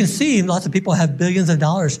 And you can see lots of people have billions of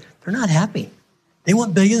dollars. They're not happy. They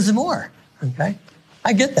want billions and more. Okay?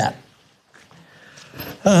 I get that.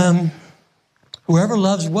 Whoever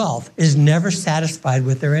loves wealth is never satisfied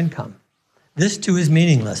with their income. This too is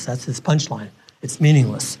meaningless. That's his punchline. It's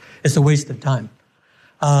meaningless. It's a waste of time.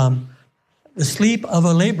 The sleep of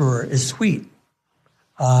a laborer is sweet,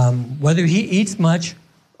 whether he eats much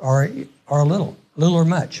or a little or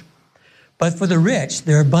much. But for the rich,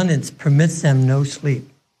 their abundance permits them no sleep.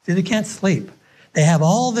 See, they can't sleep. They have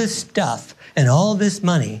all this stuff and all this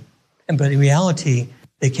money, but in reality,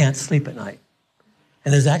 they can't sleep at night.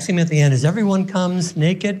 And his axiom at the end is, everyone comes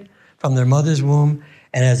naked from their mother's womb,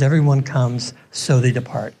 and as everyone comes, so they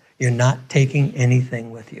depart. You're not taking anything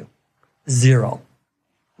with you. Zero.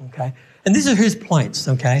 Okay? And these are his points,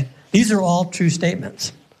 okay? These are all true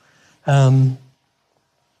statements. I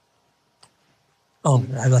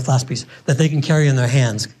have the last piece. That they can carry in their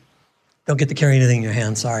hands. Don't get to carry anything in your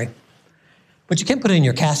hands, sorry. But you can put it in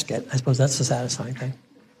your casket. I suppose that's the satisfying thing.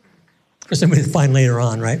 For somebody to find later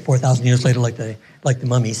on, right? 4,000 years later, like the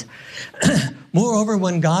mummies. Moreover,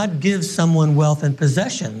 when God gives someone wealth and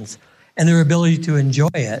possessions and their ability to enjoy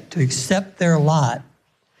it, to accept their lot,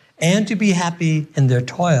 and to be happy in their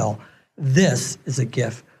toil, this is a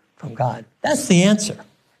gift from God. That's the answer.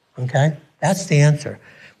 Okay? That's the answer.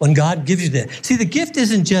 When God gives you that. See, the gift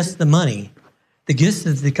isn't just the money. The gift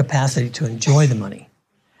is the capacity to enjoy the money.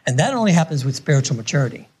 And that only happens with spiritual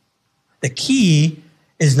maturity. The key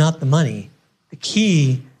is not the money. The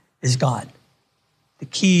key is God. The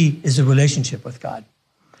key is a relationship with God.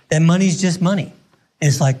 That money's just money. And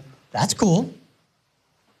it's like, that's cool.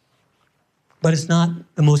 But it's not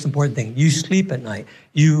the most important thing. You sleep at night.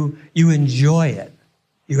 You enjoy it.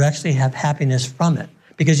 You actually have happiness from it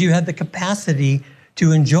because you have the capacity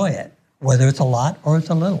to enjoy it, whether it's a lot or it's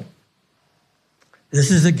a little. This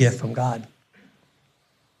is a gift from God.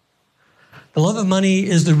 The love of money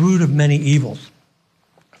is the root of many evils.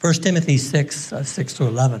 1 Timothy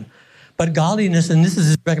 6:6-11. But godliness, and this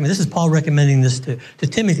is Paul recommending this to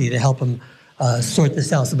Timothy to help him sort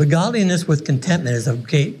this out. So, but godliness with contentment is a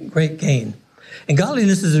great gain. And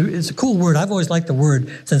godliness is a cool word. I've always liked the word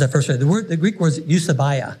since I first read it. The Greek word is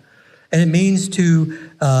eusebeia, and it means to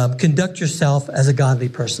conduct yourself as a godly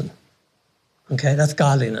person. Okay, that's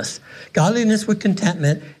godliness. Godliness with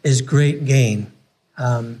contentment is great gain.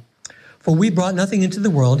 For we brought nothing into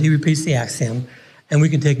the world, he repeats the axiom, and we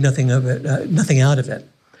can take nothing out of it.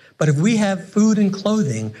 But if we have food and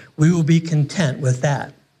clothing, we will be content with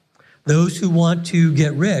that. Those who want to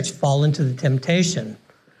get rich fall into the temptation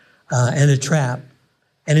and a trap,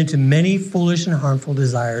 and into many foolish and harmful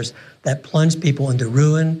desires that plunge people into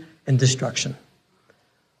ruin and destruction.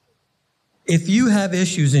 If you have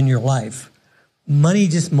issues in your life, money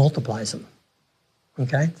just multiplies them.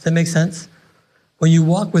 Okay? Does that make sense? When you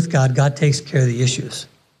walk with God, God takes care of the issues,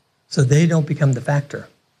 so they don't become the factor.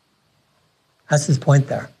 That's his point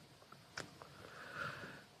there.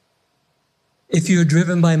 If you're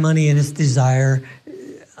driven by money and its desire,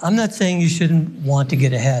 I'm not saying you shouldn't want to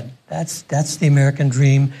get ahead. That's the American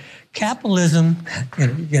dream. Capitalism, you're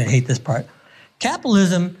going to hate this part.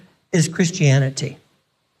 Capitalism is Christianity.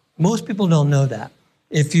 Most people don't know that.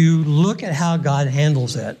 If you look at how God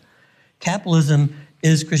handles it, capitalism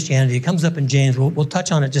is Christianity. It comes up in James. We'll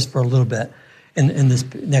touch on it just for a little bit in this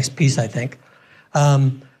next piece, I think.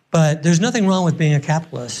 But there's nothing wrong with being a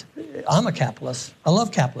capitalist. I'm a capitalist. I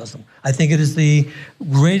love capitalism. I think it is the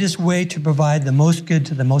greatest way to provide the most good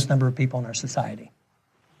to the most number of people in our society.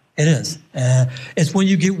 It is. It's when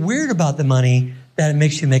you get weird about the money that it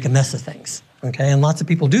makes you make a mess of things. Okay, and lots of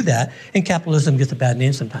people do that, and capitalism gets a bad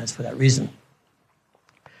name sometimes for that reason.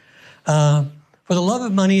 For the love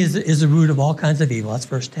of money is the root of all kinds of evil. That's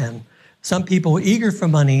verse 10. Some people eager for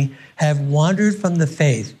money have wandered from the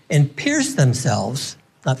faith and pierced themselves,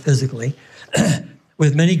 not physically,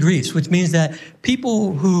 with many griefs, which means that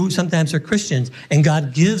people who sometimes are Christians and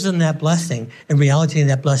God gives them that blessing, in reality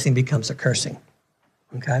that blessing becomes a cursing.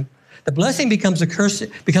 Okay? The blessing becomes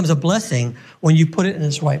a blessing when you put it in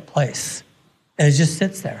its right place. And it just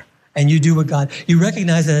sits there. And you do what you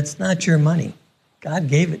recognize that it's not your money. God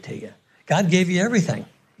gave it to you. God gave you everything.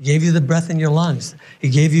 He gave you the breath in your lungs. He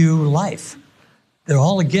gave you life. They're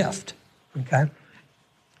all a gift. Okay?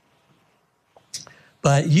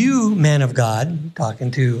 But you, man of God, talking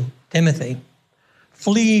to Timothy,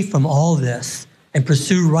 flee from all this and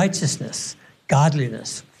pursue righteousness,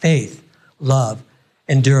 godliness, faith, love,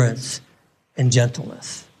 endurance, and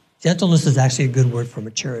gentleness. Gentleness is actually a good word for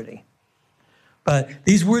maturity. But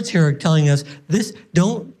these words here are telling us this,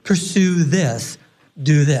 don't pursue this,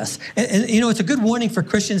 do this. And it's a good warning for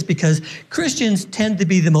Christians because Christians tend to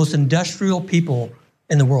be the most industrial people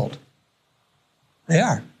in the world. They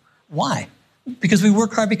are. Why? Because we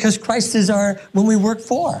work hard because Christ is when we work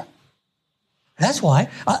for. That's why.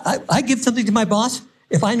 I give something to my boss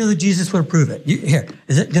if I know that Jesus would approve it.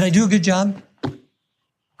 Did I do a good job?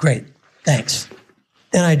 Great, thanks.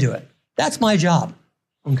 Then I do it. That's my job,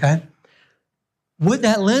 okay? What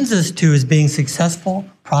that lends us to is being successful,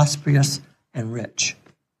 prosperous, and rich.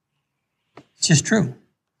 It's just true,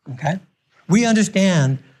 okay? We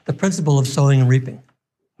understand the principle of sowing and reaping.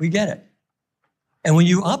 We get it. And when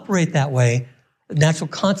you operate that way, the natural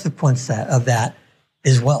consequence of that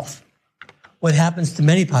is wealth. What happens to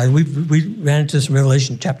many people, we ran into this in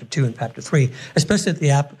Revelation chapter 2 and chapter 3, especially at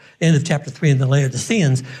the end of chapter 3 in the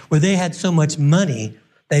Laodiceans, where they had so much money,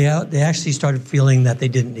 they actually started feeling that they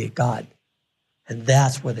didn't need God. And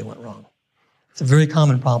that's where they went wrong. It's a very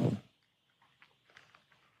common problem.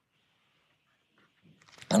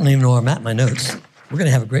 I don't even know where I'm at in my notes. We're going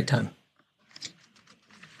to have a great time.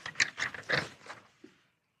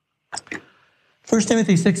 1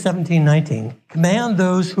 Timothy 6:17-19. Command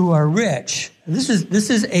those who are rich. This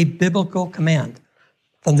is a biblical command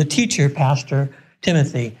from the teacher, Pastor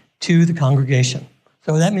Timothy, to the congregation.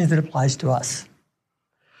 So that means it applies to us.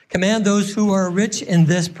 Command those who are rich in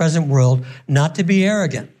this present world not to be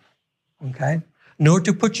arrogant, okay? nor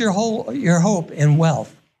to put your hope in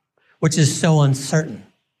wealth, which is so uncertain.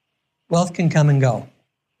 Wealth can come and go.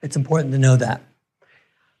 It's important to know that.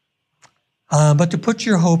 But to put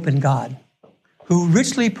your hope in God, who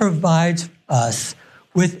richly provides us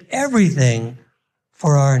with everything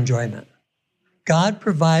for our enjoyment. God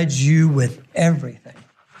provides you with everything.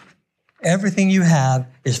 Everything you have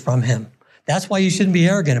is from him. That's why you shouldn't be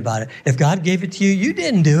arrogant about it. If God gave it to you, you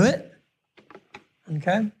didn't do it.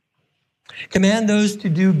 Okay? Command those to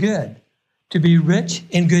do good, to be rich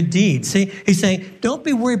in good deeds. See, he's saying, don't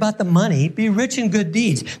be worried about the money, be rich in good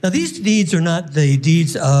deeds. Now, these deeds are not the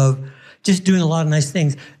deeds of just doing a lot of nice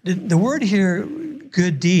things. The word here,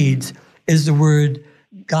 good deeds, is the word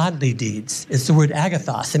godly deeds. It's the word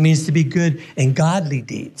agathos. It means to be good in godly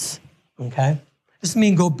deeds, okay? Doesn't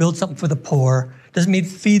mean go build something for the poor. Doesn't mean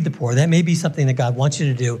feed the poor. That may be something that God wants you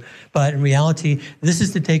to do. But in reality, this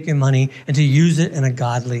is to take your money and to use it in a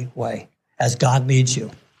godly way, as God leads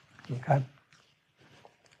you, okay?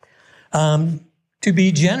 To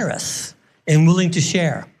be generous and willing to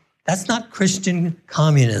share. That's not Christian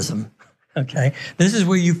communism, okay? This is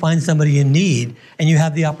where you find somebody in need and you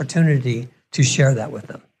have the opportunity to share that with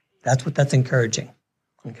them. That's encouraging,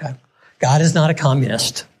 okay? God is not a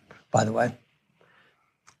communist, by the way.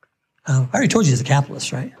 I already told you he's a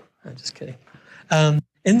capitalist, right? I'm just kidding.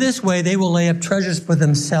 In this way, they will lay up treasures for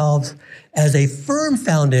themselves as a firm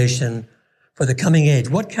foundation for the coming age.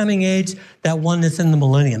 What coming age? That one that's in the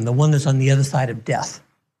millennium, the one that's on the other side of death,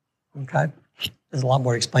 okay? There's a lot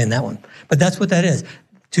more to explain that one. But that's what that is,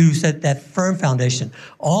 to set that firm foundation.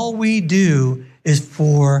 All we do is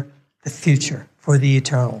for the future, for the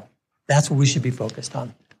eternal. That's what we should be focused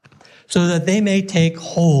on. So that they may take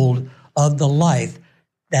hold of the life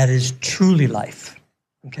that is truly life.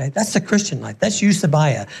 Okay, that's the Christian life. That's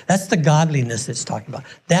eusebia. That's the godliness it's talking about.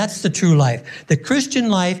 That's the true life. The Christian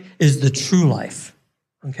life is the true life.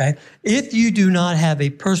 Okay, if you do not have a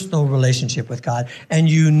personal relationship with God and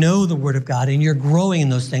you know the Word of God and you're growing in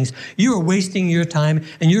those things, you are wasting your time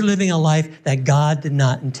and you're living a life that God did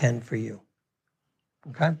not intend for you.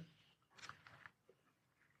 Okay?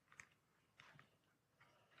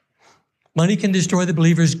 Money can destroy the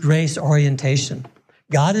believer's grace orientation.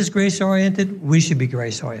 God is grace-oriented. We should be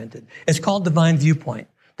grace-oriented. It's called divine viewpoint.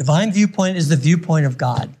 Divine viewpoint is the viewpoint of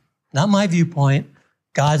God. Not my viewpoint,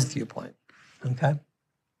 God's viewpoint. Okay?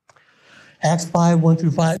 Acts 5, 1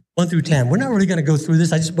 through 10. We're not really going to go through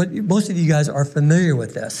this. But most of you guys are familiar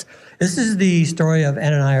with this. This is the story of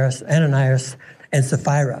Ananias and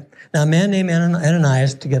Sapphira. Now, a man named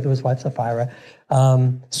Ananias, together with his wife Sapphira,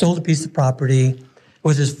 sold a piece of property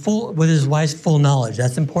with his wife's full knowledge.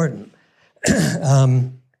 That's important.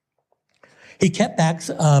 He kept back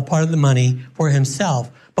part of the money for himself,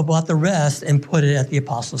 but bought the rest and put it at the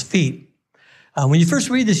apostles' feet. When you first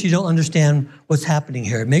read this, you don't understand what's happening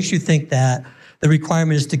here. It makes you think that the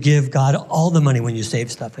requirement is to give God all the money when you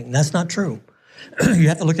save stuff. And that's not true. You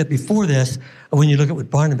have to look at before this when you look at what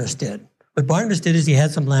Barnabas did. What Barnabas did is he had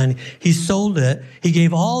some land. He sold it. He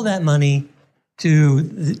gave all that money to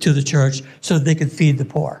the church so that they could feed the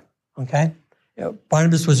poor. Okay?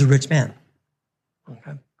 Barnabas was a rich man.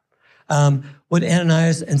 Okay. What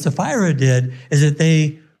Ananias and Sapphira did is that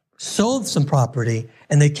they sold some property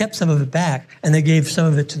and they kept some of it back and they gave some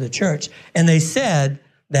of it to the church. And they said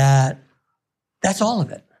that that's all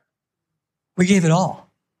of it. We gave it all.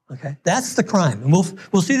 Okay. That's the crime. And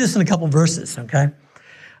we'll see this in a couple verses. Okay.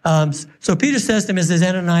 So Peter says to him, says,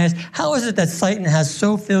 Ananias, how is it that Satan has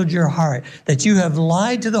so filled your heart that you have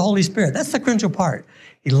lied to the Holy Spirit? That's the crucial part.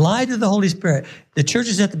 He lied to the Holy Spirit. The church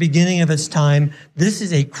is at the beginning of its time. This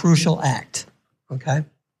is a crucial act, okay?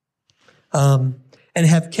 And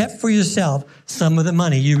have kept for yourself some of the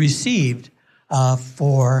money you received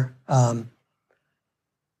for the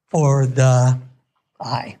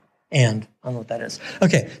I don't know what that is.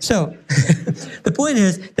 Okay, so the point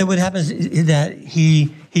is that what happens is that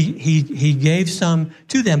he gave some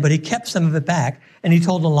to them, but he kept some of it back, and he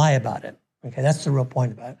told a lie about it. Okay, that's the real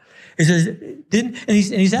point about it. He says,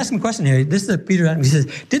 he's asking a question here. This is Peter. He says,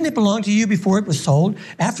 didn't it belong to you before it was sold?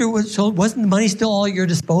 After it was sold, wasn't the money still all at your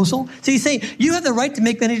disposal? So he's saying, you have the right to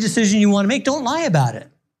make any decision you want to make. Don't lie about it.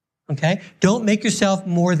 Okay? Don't make yourself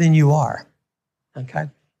more than you are. Okay?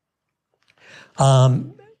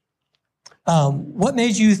 What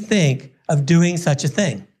made you think of doing such a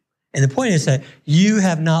thing? And the point is that you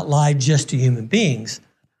have not lied just to human beings,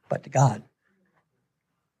 but to God.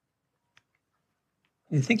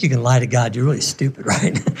 You think you can lie to God, you're really stupid,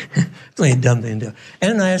 right? It's really a dumb thing to do.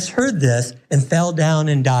 Ananias heard this and fell down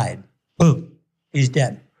and died. Boom, he's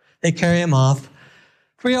dead. They carry him off.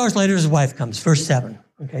 3 hours later, his wife comes, verse 7.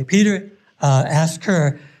 Okay, Peter asked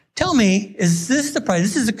her, tell me, is this the price?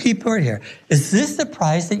 This is a key part here. Is this the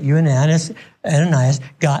price that you and Ananias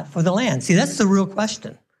got for the land? See, that's the real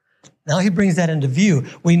question. Now he brings that into view.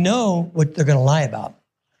 We know what they're going to lie about.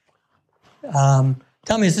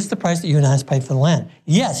 Tell me, is this the price that you and Ananias paid for the land?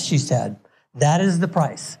 Yes, she said. That is the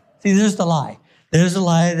price. See, there's the lie. There's the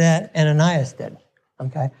lie that Ananias did.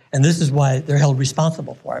 Okay? And this is why they're held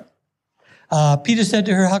responsible for it. Peter said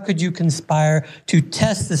to her, how could you conspire to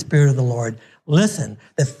test the Spirit of the Lord? Listen,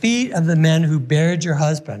 the feet of the men who buried your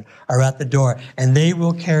husband are at the door, and they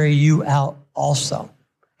will carry you out also.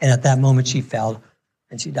 And at that moment she fell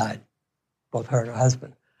and she died, both her and her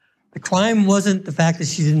husband. The crime wasn't the fact that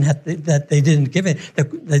she didn't have that they didn't give it,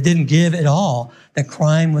 that they didn't give at all. The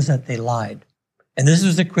crime was that they lied. And this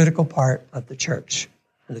was a critical part of the church,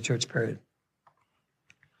 in the church period.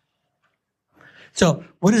 So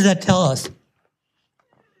what does that tell us?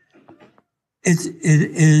 It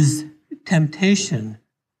is temptation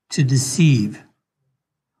to deceive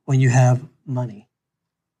when you have money.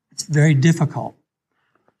 It's very difficult.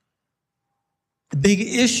 The big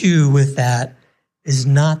issue with that is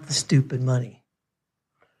not the stupid money.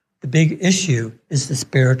 The big issue is the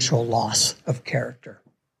spiritual loss of character.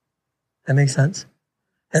 That makes sense?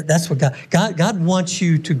 That's what God wants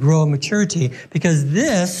you to grow in maturity, because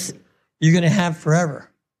this you're going to have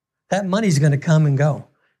forever. That money's going to come and go.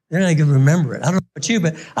 They're not going to remember it. I don't know about you,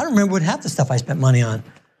 but I don't remember what half the stuff I spent money on.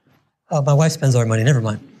 Oh, my wife spends all her money. Never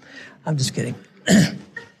mind. I'm just kidding.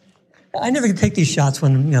 I never can take these shots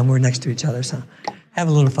when we're next to each other, so have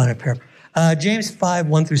a little fun up here. James 5,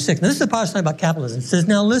 1 through 6. Now, this is the part talking about capitalism. It says,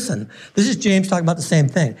 now listen, this is James talking about the same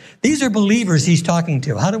thing. These are believers he's talking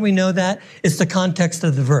to. How do we know that? It's the context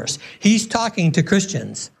of the verse. He's talking to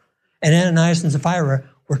Christians, and Ananias and Sapphira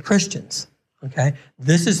were Christians, okay?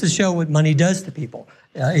 This is to show what money does to people,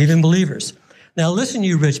 even believers. Now, listen,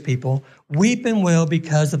 you rich people, weep and wail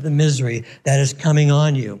because of the misery that is coming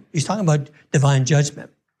on you. He's talking about divine judgment.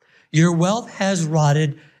 Your wealth has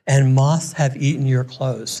rotted, and moths have eaten your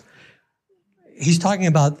clothes. He's talking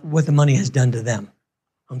about what the money has done to them,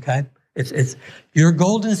 okay? It's your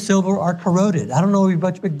gold and silver are corroded. I don't know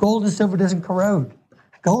about you, but gold and silver doesn't corrode.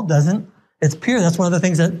 Gold doesn't. It's pure. That's one of the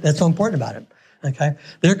things that's so important about it, okay?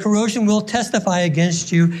 Their corrosion will testify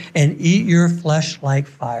against you and eat your flesh like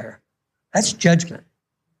fire. That's judgment,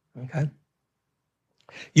 okay?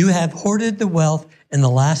 You have hoarded the wealth in the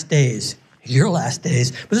last days, your last days,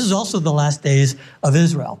 but this is also the last days of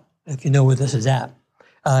Israel, if you know where this is at.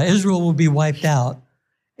 Israel will be wiped out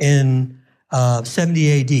in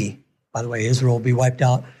 70 AD. By the way, Israel will be wiped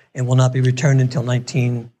out and will not be returned until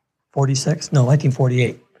 1946. No,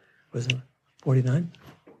 1948. Was it 49?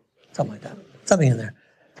 Something like that. Something in there.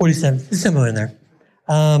 47, somewhere in there.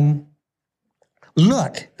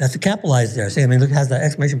 Look, that's capitalized there. See, look, it has that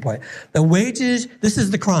exclamation point. The wages, this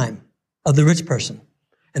is the crime of the rich person.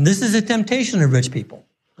 And this is a temptation of rich people,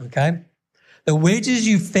 okay? The wages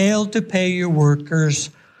you failed to pay your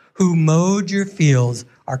workers who mowed your fields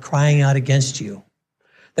are crying out against you.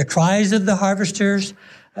 The cries of the harvesters,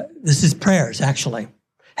 this is prayers actually,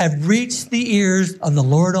 have reached the ears of the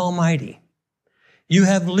Lord Almighty. You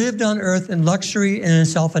have lived on earth in luxury and in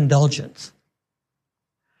self-indulgence.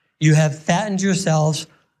 You have fattened yourselves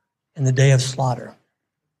in the day of slaughter.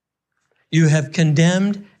 You have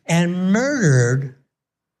condemned and murdered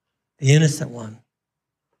the innocent one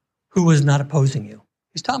who was not opposing you.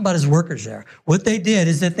 He's talking about his workers there. What they did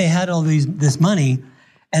is that they had all this money,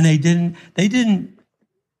 and they didn't pay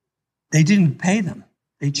them.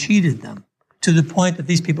 They cheated them to the point that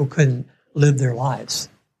these people couldn't live their lives.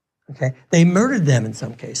 Okay? They murdered them in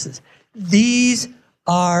some cases. These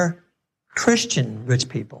are Christian rich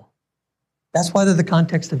people. That's why they're the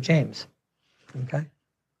context of James. Okay?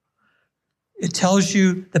 It tells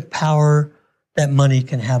you the power that money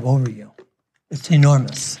can have over you. It's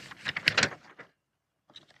enormous.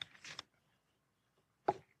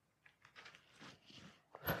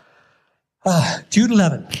 Jude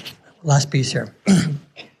 11, last piece here.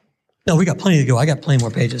 No, we got plenty to go. I got plenty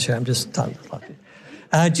more pages here. I'm just talking about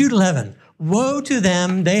it. Jude 11, woe to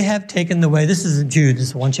them, they have taken the way, this isn't Jude, this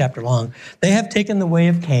is one chapter long. They have taken the way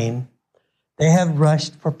of Cain. They have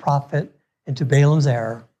rushed for profit into Balaam's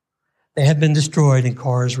error. They have been destroyed in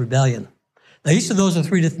Korah's rebellion. Now, each of those are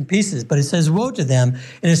three different pieces, but it says, woe to them,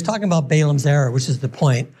 and it's talking about Balaam's error, which is the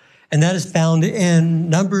point. And that is found in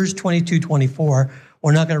Numbers 22:24.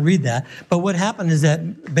 We're not going to read that. But what happened is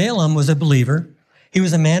that Balaam was a believer. He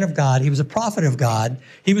was a man of God. He was a prophet of God.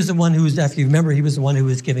 He was the one who was, if you remember, he was the one who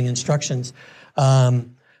was giving instructions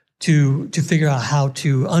to figure out how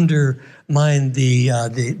to undermine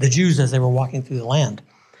the Jews as they were walking through the land.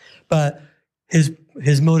 But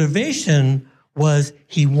his motivation was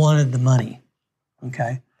he wanted the money,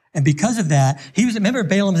 okay? And because of that, remember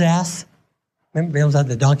Balaam's ass? Remember Balaam's ass,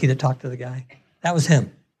 the donkey that talked to the guy? That was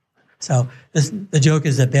him. So the joke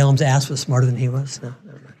is that Balaam's ass was smarter than he was. No,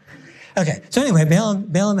 never mind. Okay, so anyway,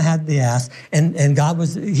 Balaam had the ass, and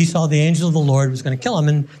he saw the angel of the Lord was going to kill him,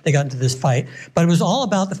 and they got into this fight. But it was all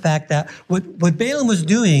about the fact that what Balaam was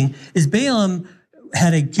doing is Balaam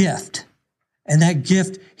had a gift, and that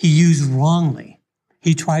gift he used wrongly.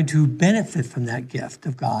 He tried to benefit from that gift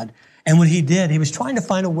of God. And what he did, he was trying to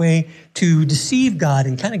find a way to deceive God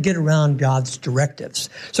and kind of get around God's directives.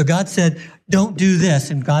 So God said, don't do this.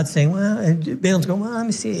 And God's saying, well, and Balaam's going, well, let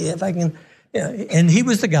me see if I can. Yeah. And he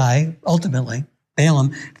was the guy, ultimately,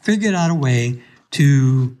 Balaam, figured out a way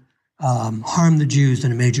to harm the Jews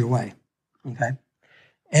in a major way. Okay?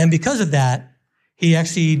 And because of that, he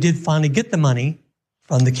actually did finally get the money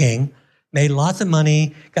from the king, made lots of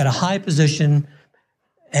money, got a high position,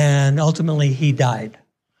 and ultimately he died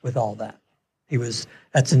with all that.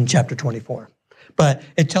 That's in chapter 24. But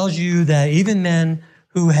it tells you that even men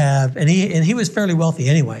who have, and he was fairly wealthy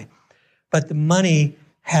anyway, but the money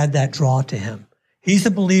had that draw to him. He's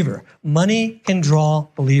a believer. Money can draw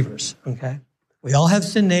believers, okay? We all have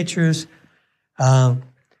sin natures. We're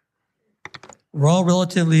all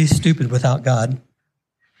relatively stupid without God.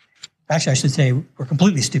 Actually, I should say we're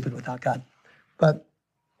completely stupid without God. But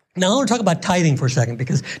now I want to talk about tithing for a second,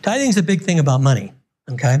 because tithing is a big thing about money,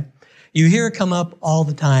 okay? You hear it come up all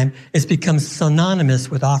the time. It's become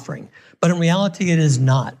synonymous with offering. But in reality, it is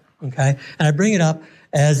not, okay? And I bring it up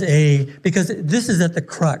because this is at the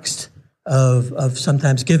crux of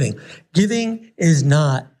sometimes giving. Giving is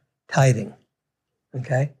not tithing,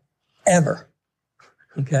 okay? Ever,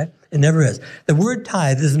 okay? It never is. The word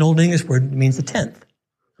tithe is an Old English word. It means a tenth,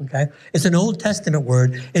 okay? It's an Old Testament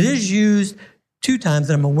word. It is used 2 times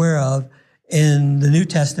that I'm aware of in the New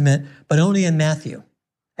Testament, but only in Matthew.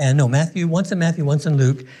 And no, once in Matthew, once in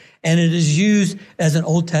Luke. And it is used as an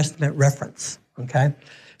Old Testament reference, okay?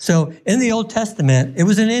 So in the Old Testament, it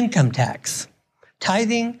was an income tax.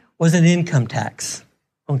 Tithing was an income tax,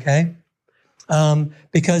 okay?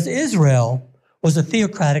 Because Israel was a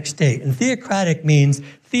theocratic state. And theocratic means,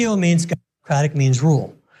 theo means God, cratic means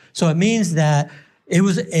rule. So it means that it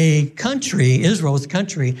was a country, Israel was a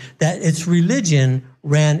country, that its religion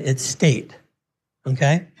ran its state,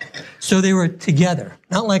 okay? So they were together,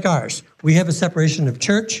 not like ours. We have a separation of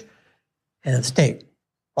church and of state.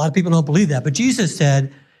 A lot of people don't believe that, but Jesus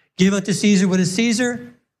said, give unto Caesar what is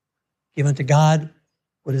Caesar, give unto God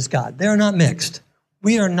what is God. They are not mixed.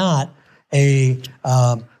 We are not a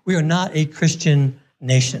Christian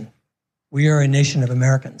nation. We are a nation of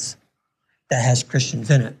Americans that has Christians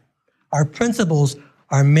in it. Our principles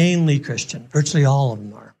are mainly Christian. Virtually all of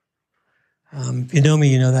them are. If you know me,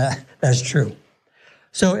 you know that that's true.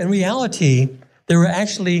 So in reality, there were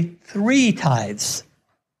actually 3 tithes.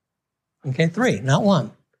 Okay, 3, not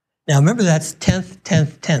 1. Now remember, that's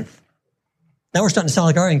 10th. Now we're starting to sound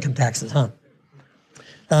like our income taxes, huh?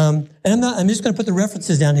 And I'm just going to put the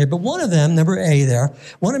references down here, but one of them, number A there,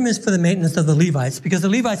 one of them is for the maintenance of the Levites, because the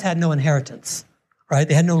Levites had no inheritance, right?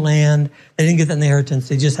 They had no land. They didn't get the inheritance.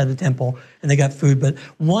 They just had the temple, and they got food. But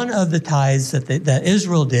one of the tithes that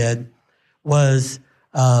Israel did was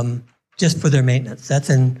just for their maintenance. That's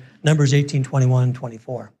in Numbers 18, 21,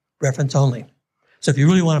 24, reference only. So if you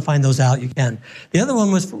really want to find those out, you can. The other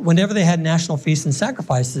one was whenever they had national feasts and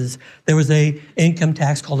sacrifices, there was a income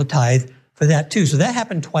tax called a tithe for that too. So that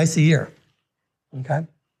happened twice a year, okay? And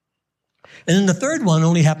then the third one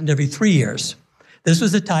only happened every 3 years. This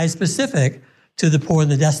was a tithe specific to the poor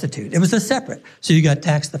and the destitute. It was a separate. So you got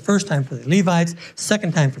taxed the first time for the Levites,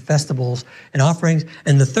 second time for festivals and offerings,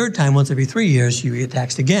 and the third time, once every 3 years, you get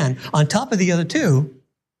taxed again, on top of the other 2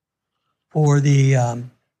 for the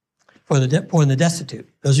poor and the destitute.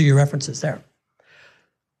 Those are your references there.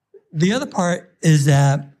 The other part is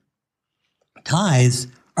that tithes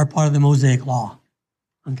are part of the Mosaic Law,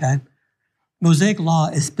 okay? Mosaic Law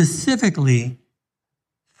is specifically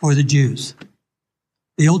for the Jews,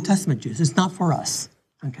 the Old Testament Jews. It's not for us,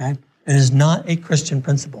 okay? It is not a Christian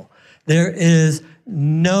principle. There is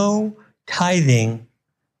no tithing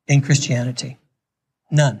in Christianity.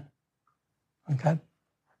 None, okay?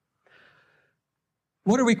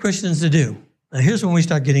 What are we Christians to do? Now, here's when we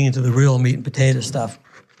start getting into the real meat and potato stuff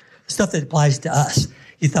that applies to us.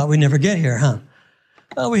 You thought we'd never get here, huh?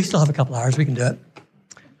 Well, we still have a couple hours. We can do it.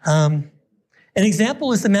 An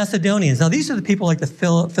example is the Macedonians. Now, these are the people like the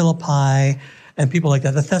Philippi and people like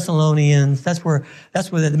that, the Thessalonians. That's where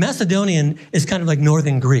the Macedonian is kind of like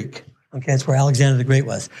Northern Greek. Okay, that's where Alexander the Great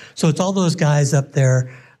was. So it's all those guys up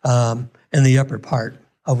there in the upper part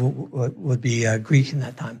of what would be Greek in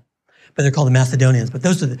that time. but they're called the Macedonians. But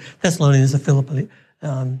those are the Thessalonians of Philippi.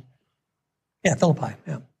 Philippi,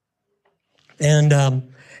 yeah.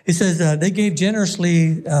 And he says, they gave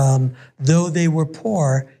generously, though they were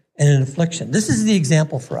poor and in affliction. This is the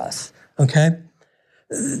example for us, okay?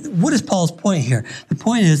 What is Paul's point here? The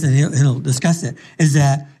point is, and he'll discuss it, is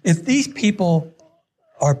that if these people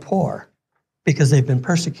are poor because they've been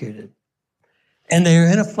persecuted and they are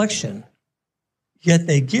in affliction, yet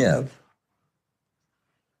they give,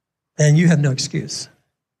 then you have no excuse.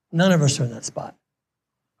 None of us are in that spot,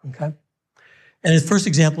 okay? And his first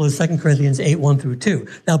example is 2 Corinthians 8, 1 through 2.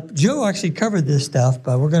 Now, Joe actually covered this stuff,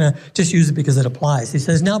 but we're going to just use it because it applies. He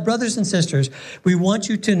says, now, brothers and sisters, we want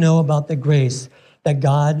you to know about the grace that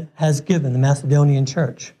God has given the Macedonian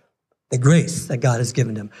church. The grace that God has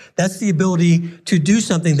given them. That's the ability to do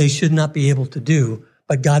something they should not be able to do,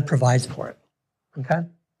 but God provides for it, okay?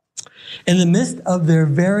 In the midst of their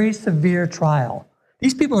very severe trial,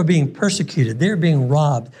 these people are being persecuted. They're being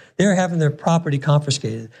robbed. They're having their property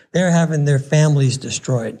confiscated. They're having their families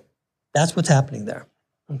destroyed. That's what's happening there,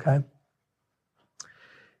 okay?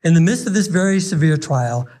 In the midst of this very severe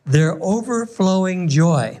trial, their overflowing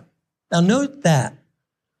joy. Now note that.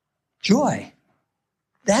 Joy.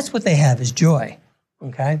 That's what they have is joy,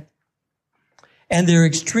 okay? And their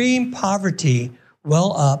extreme poverty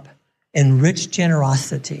well up in rich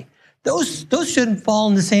generosity. Those shouldn't fall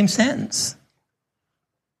in the same sentence.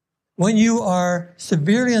 When you are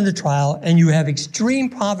severely under trial and you have extreme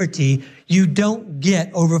poverty, you don't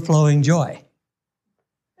get overflowing joy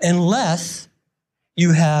unless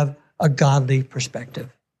you have a godly perspective.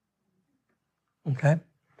 Okay?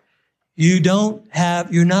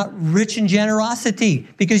 You're not rich in generosity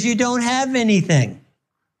because you don't have anything.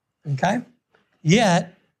 Okay?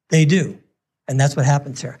 Yet they do. And that's what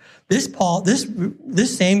happens here. This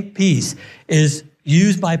same piece is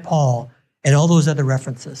used by Paul in all those other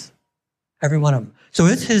references. Every one of them. So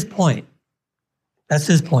it's his point. That's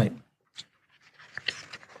his point.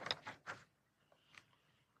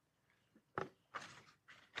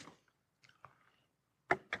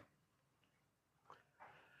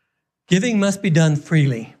 Giving must be done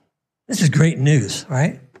freely. This is great news,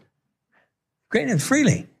 right? Great news,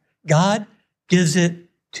 freely. God gives it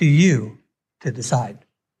to you to decide.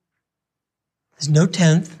 There's no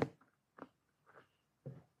tenth.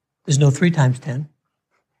 There's no 3 times 10.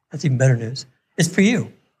 That's even better news. It's for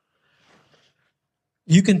you.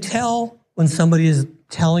 You can tell when somebody is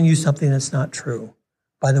telling you something that's not true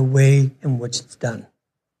by the way in which it's done.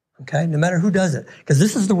 Okay? No matter who does it. Because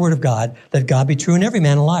this is the word of God, that God be true and every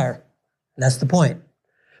man a liar. And that's the point.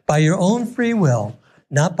 By your own free will,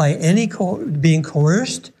 not by any being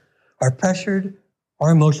coerced or pressured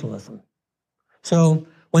or emotionalism. So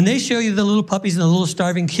when they show you the little puppies and the little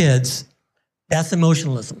starving kids, that's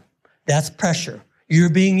emotionalism. That's pressure. You're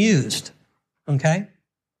being used, okay?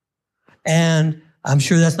 And I'm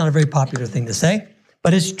sure that's not a very popular thing to say,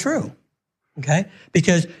 but it's true, okay?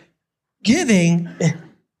 Because giving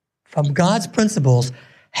from God's principles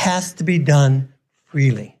has to be done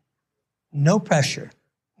freely. No pressure,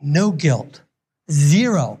 no guilt,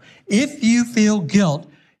 0. If you feel guilt,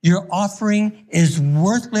 your offering is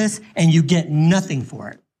worthless and you get nothing for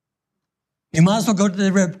it. You might as well go to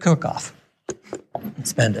the rib cook-off and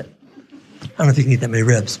spend it. I don't know if you can eat that many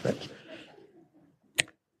ribs, but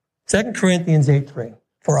 2 Corinthians 8:3.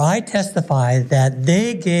 For I testify that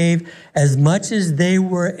they gave as much as they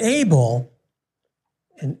were able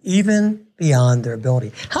and even beyond their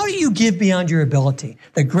ability. How do you give beyond your ability?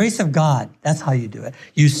 The grace of God, that's how you do it.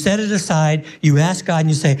 You set it aside, you ask God and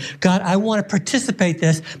you say, God, I want to participate in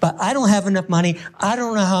this, but I don't have enough money. I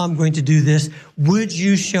don't know how I'm going to do this. Would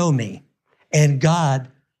you show me? And God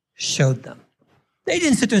showed them. They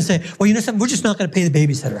didn't sit there and say, well, you know something, we're just not going to pay the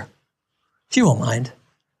babysitter. She won't mind.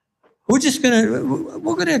 We're going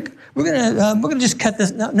to just cut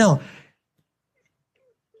this. No.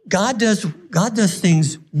 God does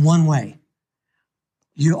things one way.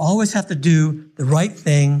 You always have to do the right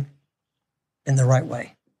thing in the right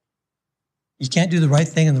way. You can't do the right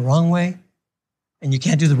thing in the wrong way, and you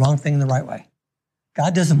can't do the wrong thing in the right way.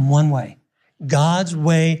 God does them one way. God's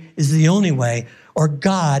way is the only way, or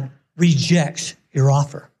God rejects your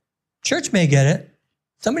offer. Church may get it.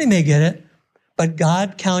 Somebody may get it. But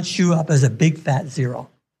God counts you up as a big fat 0.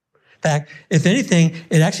 In fact, if anything,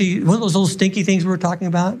 it actually, one of those little stinky things we were talking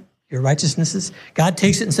about, your righteousnesses, God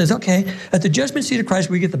takes it and says, okay, at the judgment seat of Christ,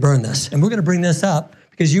 we get to burn this. And we're going to bring this up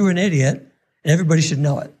because you were an idiot and everybody should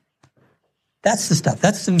know it. That's the stuff.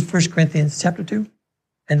 That's in 1 Corinthians chapter 2,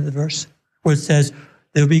 end of the verse, where it says,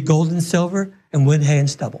 there'll be gold and silver and wood, hay, and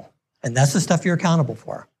stubble. And that's the stuff you're accountable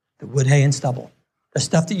for, the wood, hay, and stubble. The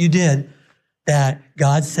stuff that you did that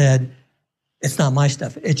God said It's not my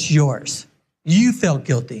stuff. It's yours. You felt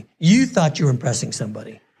guilty. You thought you were impressing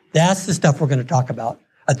somebody. That's the stuff we're going to talk about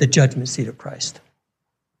at the judgment seat of Christ.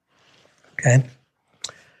 Okay?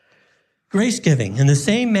 Grace giving. In the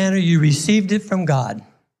same manner you received it from God.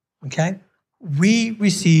 Okay? We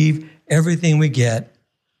receive everything we get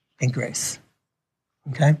in grace.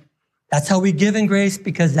 Okay? That's how we give in grace,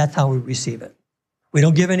 because that's how we receive it. We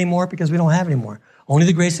don't give anymore because we don't have any more. Only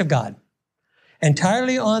the grace of God.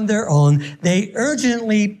 Entirely on their own, they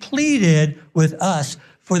urgently pleaded with us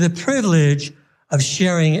for the privilege of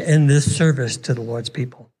sharing in this service to the Lord's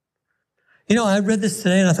people. You know, I read this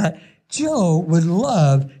today and I thought, Joe would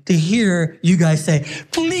love to hear you guys say,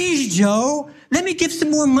 please, Joe, let me give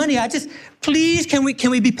some more money. Please, can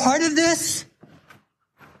we be part of this?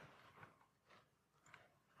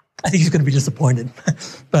 I think he's going to be disappointed.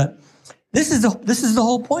 But this is the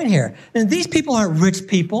whole point here. And these people aren't rich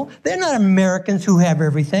people. They're not Americans who have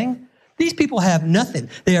everything. These people have nothing.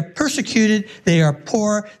 They are persecuted. They are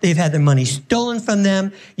poor. They've had their money stolen from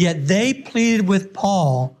them. Yet they pleaded with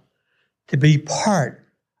Paul to be part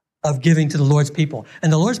of giving to the Lord's people.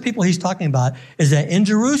 And the Lord's people he's talking about is that in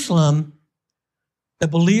Jerusalem, the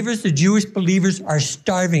believers, the Jewish believers, are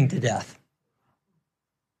starving to death.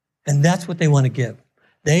 And that's what they want to give.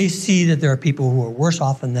 They see that there are people who are worse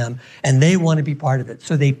off than them, and they want to be part of it.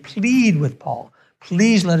 So they plead with Paul,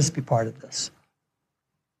 please let us be part of this.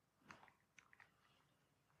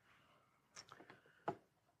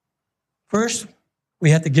 First,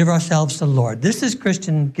 we have to give ourselves to the Lord. This is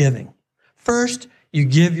Christian giving. First, you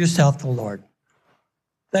give yourself to the Lord.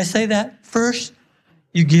 Did I say that? First,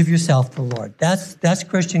 you give yourself to the Lord. That's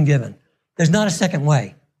Christian giving. There's not a second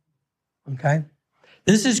way. Okay?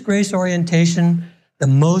 This is grace orientation, the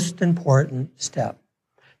most important step.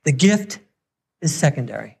 The gift is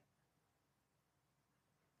secondary.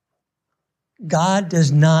 God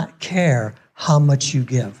does not care how much you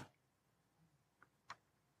give.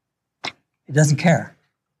 He doesn't care.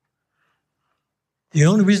 The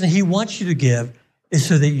only reason he wants you to give is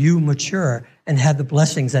so that you mature and have the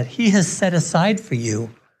blessings that he has set aside for you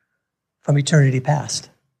from eternity past.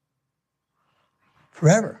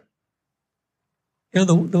 Forever. You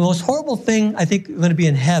know, the most horrible thing I think going to be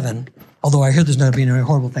in heaven, although I hear there's not going to be any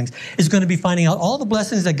horrible things, is going to be finding out all the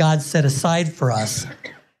blessings that God set aside for us,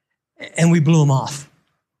 and we blew them off.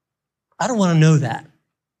 I don't want to know that,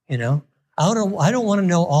 you know. I don't want to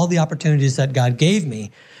know all the opportunities that God gave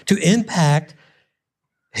me to impact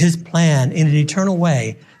his plan in an eternal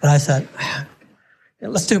way that I said,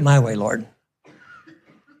 let's do it my way, Lord.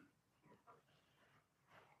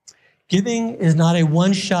 Giving is not a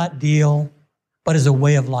one-shot deal, but is a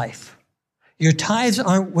way of life. Your tithes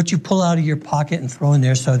aren't what you pull out of your pocket and throw in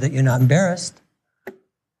there so that you're not embarrassed.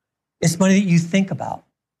 It's money that you think about.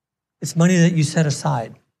 It's money that you set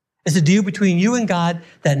aside. It's a deal between you and God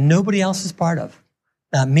that nobody else is part of.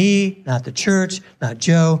 Not me, not the church, not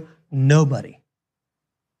Joe, nobody.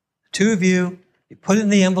 The two of you, you put it in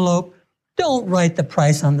the envelope. Don't write the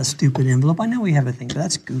price on the stupid envelope. I know we have a thing, but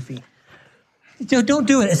that's goofy. Don't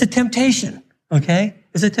do it. It's a temptation, okay?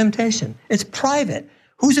 It's a temptation. It's private.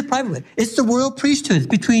 Who's it private with? It's the royal priesthood. It's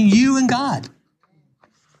between you and God.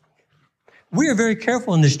 We are very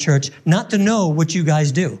careful in this church not to know what you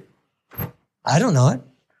guys do. I don't know it.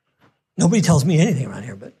 Nobody tells me anything around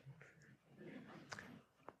here, but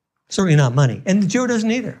certainly not money. And Joe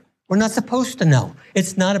doesn't either. We're not supposed to know.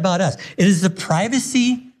 It's not about us. It is the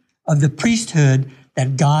privacy of the priesthood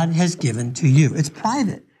that God has given to you. It's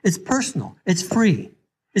private. It's personal. It's free.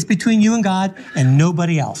 It's between you and God and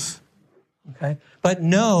nobody else. Okay? But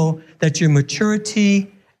know that your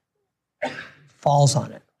maturity falls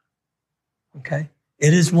on it. Okay?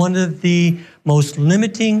 It is one of the most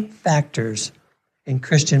limiting factors in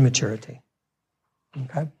Christian maturity.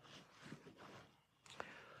 Okay?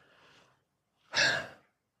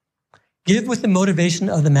 Give with the motivation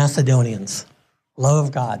of the Macedonians. Love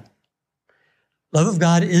of God. Love of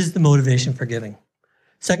God is the motivation for giving.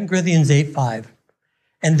 2 Corinthians 8:5.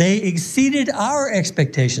 And they exceeded our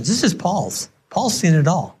expectations. This is Paul's. Paul's seen it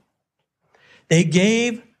all. They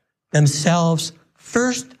gave themselves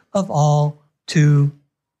first of all to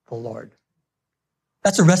the Lord.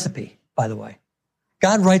 That's a recipe, by the way.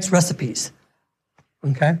 God writes recipes.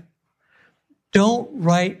 Okay? Don't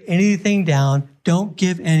write anything down. Don't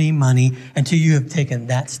give any money until you have taken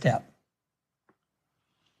that step.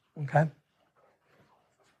 Okay? I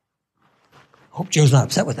hope Joe's not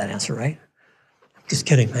upset with that answer, right? Just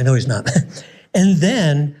kidding. I know he's not. And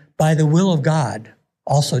then, by the will of God,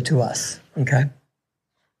 also to us. Okay?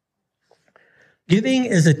 Giving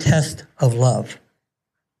is a test of love.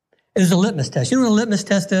 It is a litmus test. You know what a litmus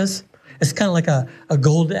test is? It's kind of like a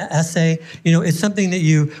gold essay. It's something that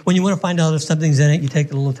when you want to find out if something's in it, you take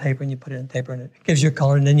the little taper and you put it in paper and it gives you a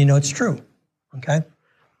color and then you know it's true, okay?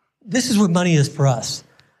 This is what money is for us.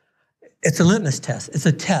 It's a litmus test. It's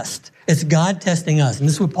a test. It's God testing us. And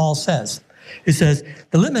this is what Paul says. He says,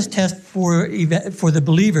 the litmus test for the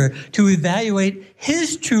believer to evaluate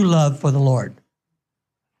his true love for the Lord.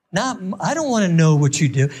 I don't want to know what you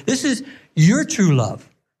do. This is your true love.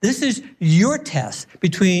 This is your test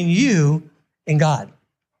between you and God,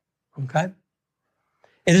 okay?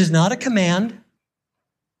 It is not a command,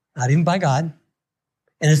 not even by God,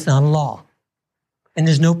 and it's not a law, and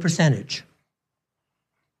there's no percentage,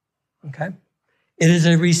 okay? It is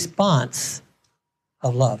a response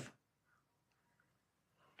of love.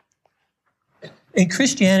 In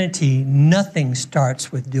Christianity, nothing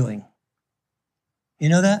starts with doing. You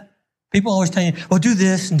know that? People always tell you, well, do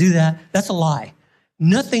this and do that. That's a lie.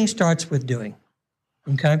 Nothing starts with doing,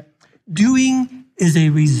 okay? Doing is a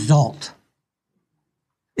result.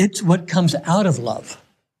 It's what comes out of love.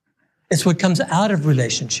 It's what comes out of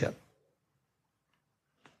relationship.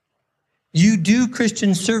 You do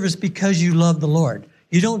Christian service because you love the Lord.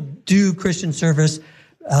 You don't do Christian service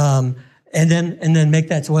and then make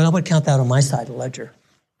that, so well, I'm going to count that on my side of the ledger.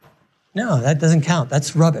 No, that doesn't count.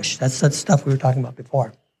 That's rubbish. That's stuff we were talking about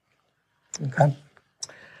before. Okay?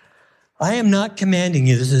 I am not commanding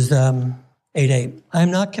you. This is 8:8. I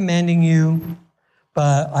am not commanding you,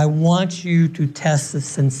 but I want you to test the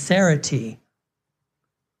sincerity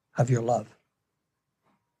of your love.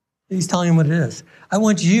 He's telling him what it is. I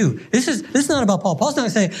want you. This is not about Paul. Paul's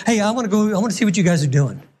not saying, hey, I want to see what you guys are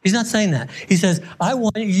doing. He's not saying that. He says, I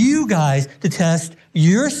want you guys to test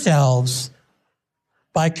yourselves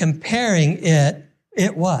by comparing it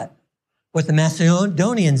what? What the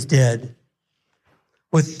Macedonians did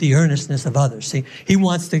with the earnestness of others. See, he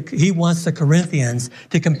wants the Corinthians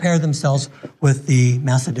to compare themselves with the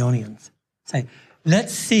Macedonians. Say,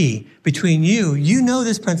 let's see between you know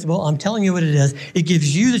this principle, I'm telling you what it is. It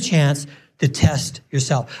gives you the chance to test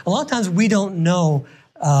yourself. A lot of times we don't know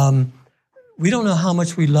how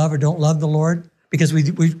much we love or don't love the Lord because we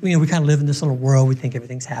kind of live in this little world. We think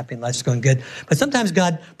everything's happy and life's going good. But sometimes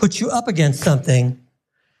God puts you up against something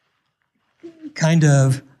kind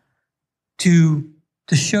of to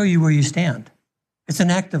show you where you stand. It's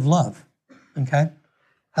an act of love, okay?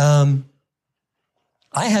 I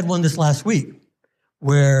had one this last week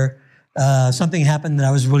where something happened that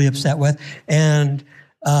I was really upset with, and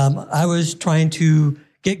I was trying to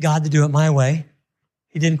get God to do it my way.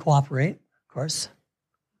 He didn't cooperate, of course.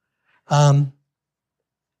 And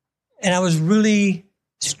I was really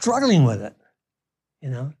struggling with it,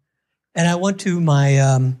 And I went to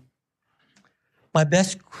my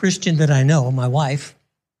best Christian that I know, my wife,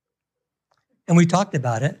 and we talked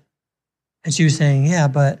about it. And she was saying, yeah,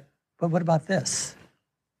 but what about this?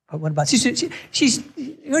 But what about, she's you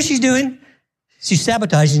know what she's doing? She's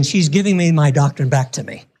sabotaging. She's giving me my doctrine back to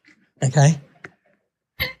me, okay?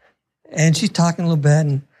 And she's talking a little bit,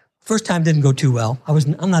 and first time didn't go too well.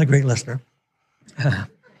 I'm not a great listener.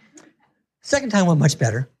 Second time went much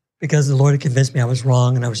better because the Lord had convinced me I was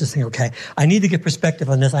wrong, and I was just thinking, okay, I need to get perspective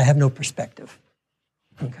on this. I have no perspective,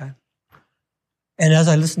 okay? And as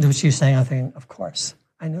I listened to what she was saying, I'm thinking, of course,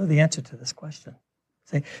 I know the answer to this question.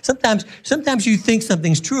 See, sometimes you think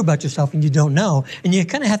something's true about yourself and you don't know, and you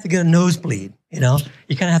kind of have to get a nosebleed, You kind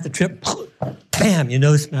of have to trip, bam, your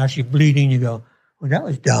nose smash, you're bleeding, you go, well, that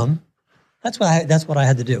was dumb. That's what I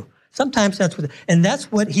had to do. Sometimes and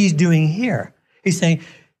that's what he's doing here. He's saying,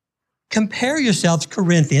 compare yourselves,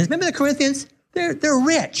 Corinthians. Remember the Corinthians? They're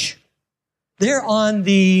rich. They're on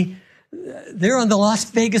the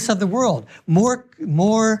Las Vegas of the world.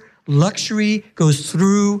 More luxury goes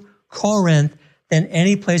through Corinth than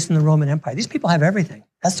any place in the Roman Empire. These people have everything.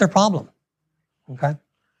 That's their problem. Okay?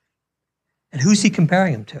 And who's he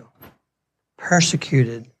comparing them to?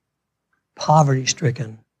 Persecuted,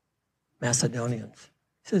 poverty-stricken Macedonians.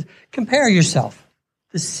 He says, compare yourself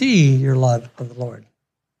to see your love of the Lord.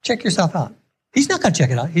 Check yourself out. He's not going to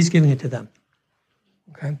check it out. He's giving it to them.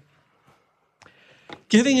 Okay?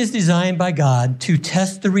 Giving is designed by God to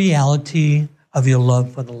test the reality of your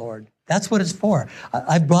love for the Lord. That's what it's for.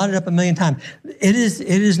 I've brought it up a million times. It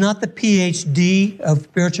is not the PhD of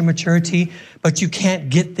spiritual maturity, but you can't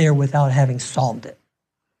get there without having solved it.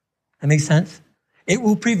 That makes sense? It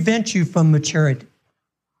will prevent you from maturity.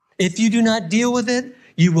 If you do not deal with it,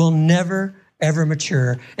 you will never, ever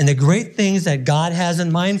mature. And the great things that God has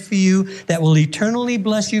in mind for you that will eternally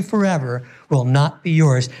bless you forever will not be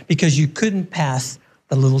yours because you couldn't pass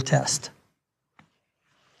the little test.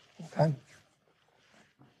 Okay?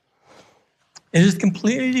 It is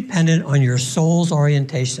completely dependent on your soul's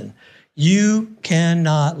orientation. You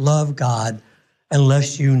cannot love God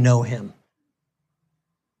unless you know him.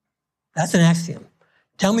 That's an axiom.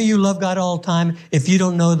 Tell me you love God all the time. If you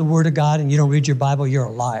don't know the Word of God and you don't read your Bible, you're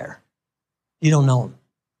a liar. You don't know him.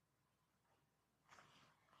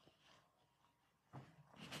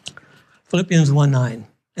 Philippians 1:9.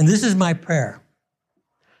 And this is my prayer,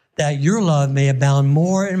 that your love may abound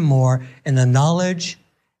more and more in the knowledge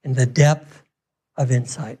and the depth of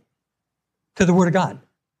insight to the Word of God.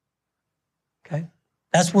 Okay?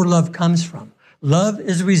 That's where love comes from. Love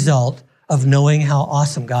is a result of knowing how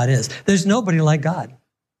awesome God is. There's nobody like God.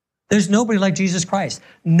 There's nobody like Jesus Christ.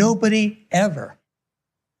 Nobody ever.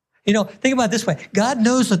 You know, think about it this way. God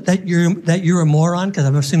knows that you're a moron, because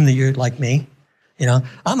I'm assuming that you're like me. You know,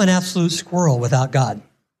 I'm an absolute squirrel without God.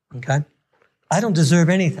 Okay? I don't deserve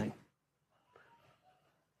anything.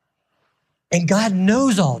 And God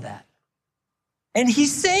knows all that. And he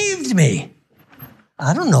saved me.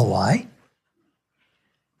 I don't know why.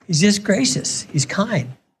 He's just gracious. He's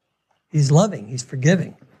kind. He's loving. He's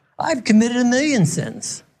forgiving. I've committed a million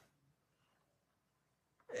sins.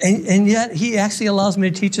 And yet he actually allows me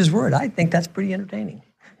to teach his word. I think that's pretty entertaining.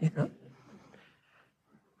 You know,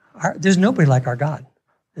 there's nobody like our God.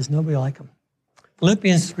 There's nobody like him.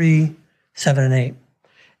 Philippians 3:7-8.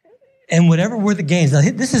 And whatever were the gains. Now,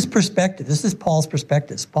 this is perspective. This is Paul's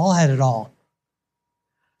perspective. Paul had it all.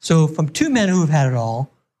 So from two men who have had it all,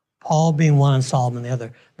 Paul being one and Solomon the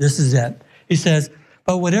other, this is it. He says,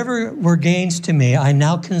 but whatever were gains to me, I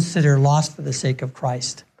now consider loss for the sake of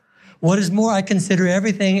Christ. What is more, I consider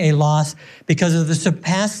everything a loss because of the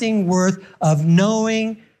surpassing worth of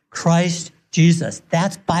knowing Christ Jesus.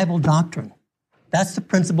 That's Bible doctrine. That's the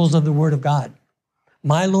principles of the Word of God.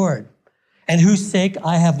 My Lord, and whose sake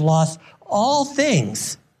I have lost all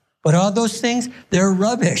things. What are those things? They're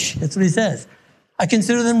rubbish. That's what he says. I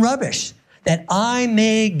consider them rubbish, that I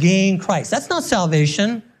may gain Christ. That's not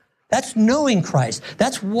salvation. That's knowing Christ.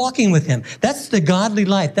 That's walking with him. That's the godly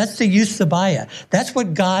life. That's the eusebia. That's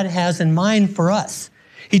what God has in mind for us.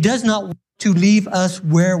 He does not want to leave us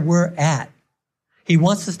where we're at. He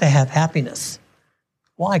wants us to have happiness.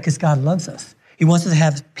 Why? Because God loves us. He wants us to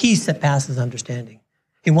have peace that passes understanding.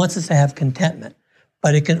 He wants us to have contentment,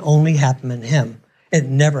 but it can only happen in him. It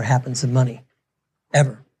never happens in money,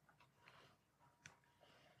 ever.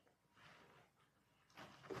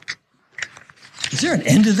 Is there an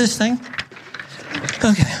end to this thing?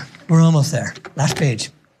 Okay, we're almost there. Last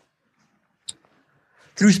page.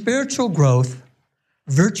 Through spiritual growth,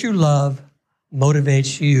 virtue love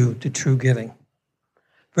motivates you to true giving.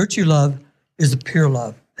 Virtue love is the pure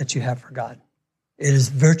love that you have for God. It is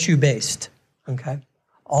virtue-based, okay?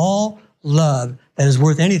 All love that is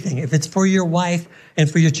worth anything, if it's for your wife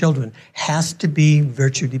and for your children, has to be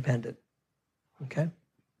virtue-dependent, okay?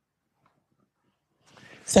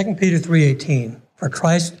 2 Peter 3:18, for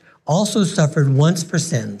Christ also suffered once for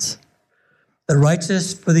sins, the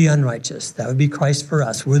righteous for the unrighteous. That would be Christ for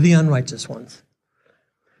us. We're the unrighteous ones.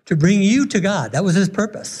 To bring you to God. That was his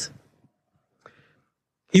purpose.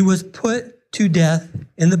 He was put to death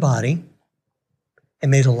in the body and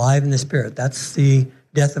made alive in the spirit. That's the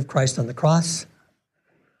death of Christ on the cross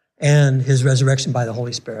and his resurrection by the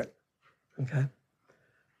Holy Spirit. Okay?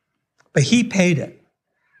 But he paid it.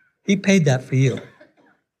 He paid that for you.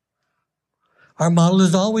 Our model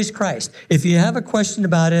is always Christ. If you have a question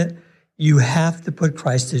about it, you have to put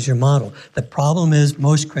Christ as your model. The problem is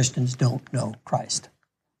most Christians don't know Christ.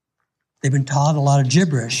 They've been taught a lot of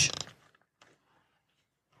gibberish,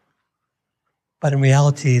 but in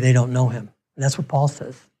reality, they don't know him. And that's what Paul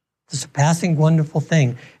says. The surpassing wonderful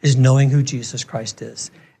thing is knowing who Jesus Christ is.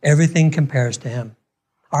 Everything compares to him.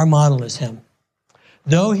 Our model is him.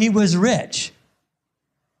 Though he was rich,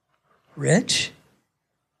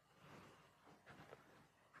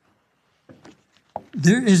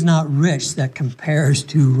 there is not rich that compares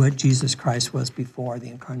to what Jesus Christ was before the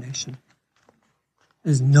incarnation.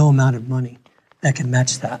 There's no amount of money that can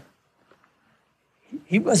match that.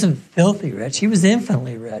 He wasn't filthy rich. He was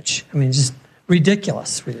infinitely rich. I mean, just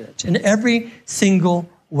ridiculous rich in every single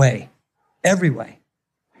way. Every way.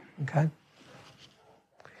 Okay?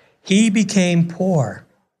 He became poor.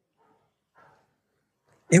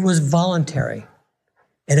 It was voluntary.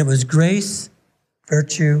 And it was grace,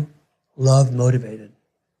 virtue, love motivated.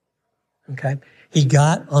 Okay? He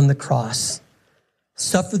got on the cross,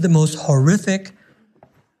 suffered the most horrific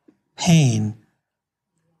pain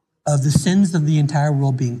of the sins of the entire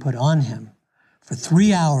world being put on him. For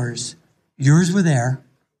 3 hours, yours were there,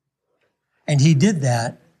 and he did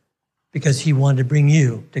that because he wanted to bring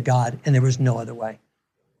you to God, and there was no other way.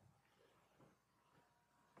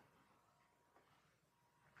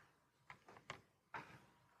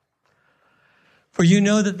 For you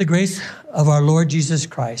know that the grace of our Lord Jesus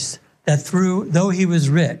Christ, that though he was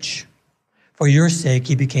rich, for your sake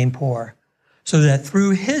he became poor, so that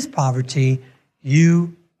through his poverty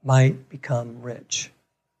you might become rich.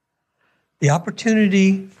 The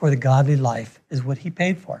opportunity for the godly life is what he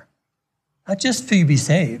paid for. Not just for you to be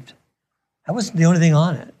saved. That wasn't the only thing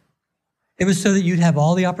on it. It was so that you'd have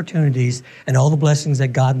all the opportunities and all the blessings that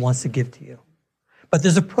God wants to give to you. But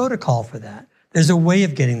there's a protocol for that. There's a way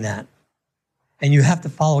of getting that. And you have to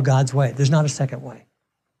follow God's way. There's not a second way.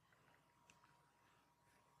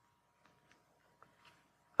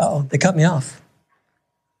 Uh-oh, they cut me off.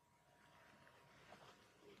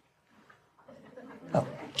 Oh.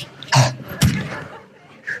 I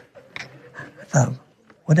thought,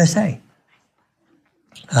 what did I say?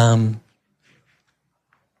 I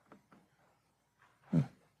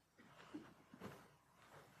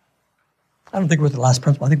don't think we're at the last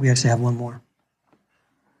principle. I think we actually have one more.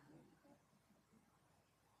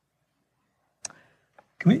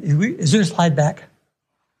 Is there a slide back?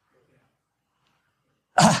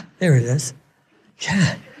 There it is.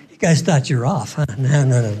 Yeah, you guys thought you were off, huh?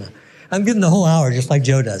 No. I'm giving the whole hour just like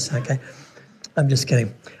Joe does, okay? I'm just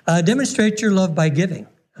kidding. Demonstrate your love by giving,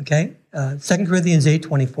 okay? 2 Corinthians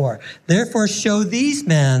 8:24. Therefore, show these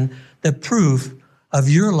men the proof of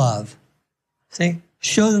your love. See?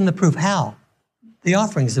 Show them the proof. How? The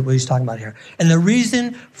offerings that he's talking about here. And the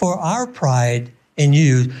reason for our pride in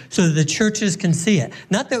you, so that the churches can see it.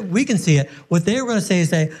 Not that we can see it. What they're going to say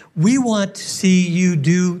is we want to see you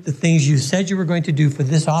do the things you said you were going to do for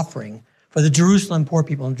this offering, for the Jerusalem poor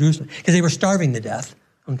people in Jerusalem, because they were starving to death,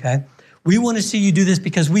 okay? We want to see you do this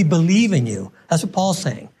because we believe in you. That's what Paul's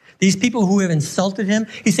saying. These people who have insulted him,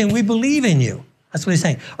 he's saying, we believe in you. That's what he's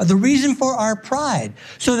saying. The reason for our pride,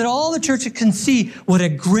 so that all the churches can see what a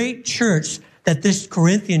great church that this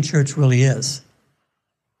Corinthian church really is.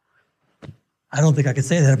 I don't think I could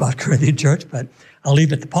say that about Corinthian church, but I'll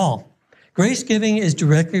leave it to Paul. Grace giving is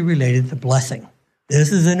directly related to blessing. This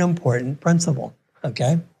is an important principle,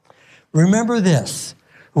 okay? Remember this.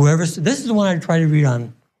 This is the one I try to read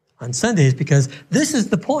on Sundays because this is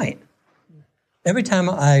the point. Every time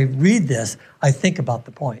I read this, I think about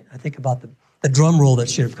the point. I think about the drum roll that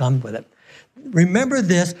should have come with it. Remember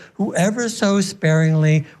this, whoever sows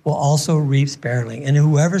sparingly will also reap sparingly, and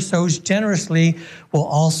whoever sows generously will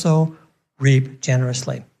also reap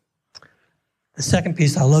generously. The second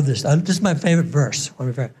piece, I love this. This is my favorite verse.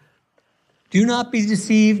 Do not be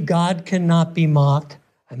deceived. God cannot be mocked.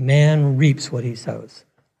 A man reaps what he sows.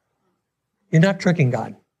 You're not tricking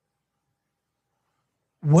God.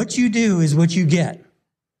 What you do is what you get.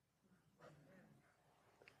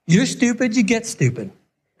 You're stupid, you get stupid.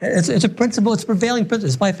 It's a principle, it's a prevailing principle.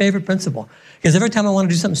 It's my favorite principle. Because every time I want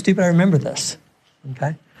to do something stupid, I remember this.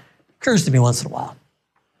 Okay? Occurs to me once in a while.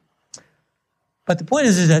 But the point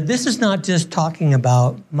is that this is not just talking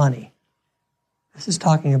about money. This is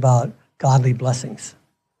talking about godly blessings.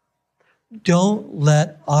 Don't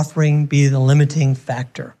let offering be the limiting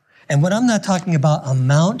factor. And when I'm not talking about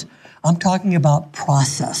amount, I'm talking about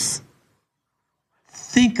process.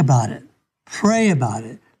 Think about it. Pray about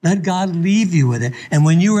it. Let God leave you with it. And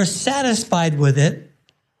when you are satisfied with it,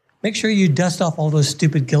 make sure you dust off all those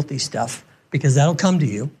stupid, guilty stuff, because that'll come to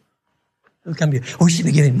you. It'll come to you. Oh, we should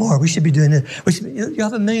be giving more. We should be doing this. You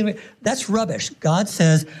have a million. That's rubbish. God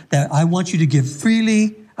says that I want you to give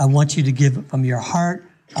freely. I want you to give from your heart.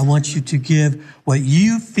 I want you to give what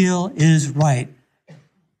you feel is right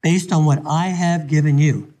based on what I have given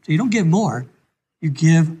you. So you don't give more. You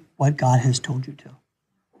give what God has told you to.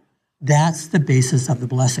 That's the basis of the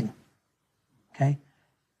blessing, okay?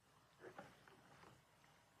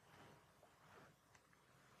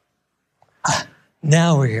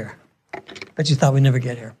 Now we're here. Bet you thought we'd never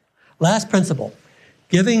get here. Last principle,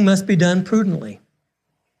 giving must be done prudently.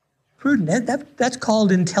 Prudent, that's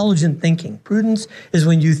called intelligent thinking. Prudence is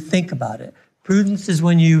when you think about it. Prudence is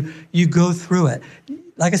when you go through it.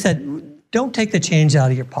 Like I said, don't take the change out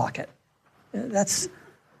of your pocket. That's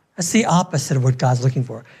the opposite of what God's looking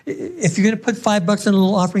for. If you're going to put $5 in a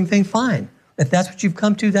little offering thing, fine. If that's what you've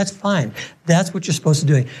come to, that's fine. That's what you're supposed to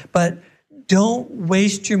do. But don't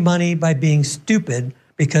waste your money by being stupid,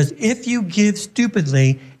 because if you give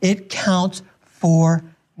stupidly, it counts for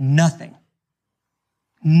nothing.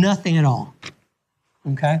 Nothing at all.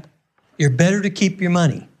 Okay? You're better to keep your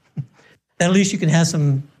money. At least you can have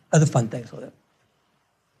some other fun things with it.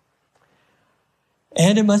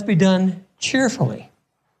 And it must be done cheerfully.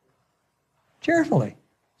 Cheerfully.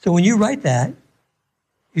 So when you write that,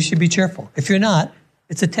 you should be cheerful. If you're not,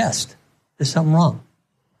 it's a test. There's something wrong.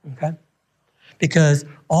 Okay? Because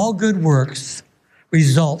all good works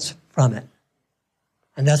results from it.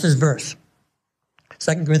 And that's his verse.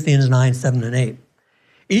 2 Corinthians 9, 7, and 8.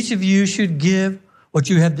 Each of you should give what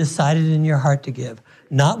you have decided in your heart to give,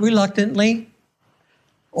 not reluctantly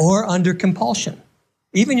or under compulsion,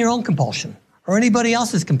 even your own compulsion or anybody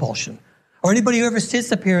else's compulsion or anybody who ever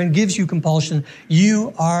sits up here and gives you compulsion.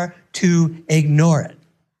 You are to ignore it.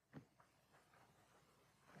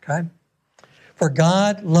 Okay? For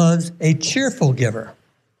God loves a cheerful giver.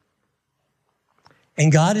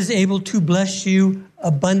 And God is able to bless you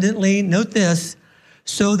abundantly, note this,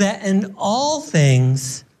 so that in all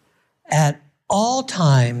things, at all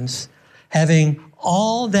times, having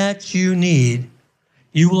all that you need,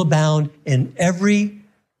 you will abound in every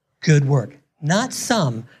good work. Not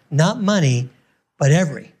some, not money, but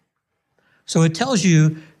every. So it tells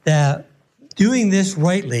you that doing this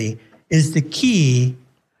rightly is the key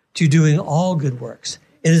to doing all good works.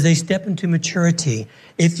 It is a step into maturity.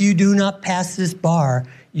 If you do not pass this bar,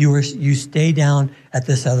 you stay down at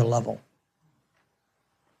this other level.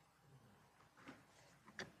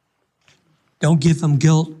 Don't give from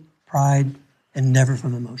guilt, pride, and never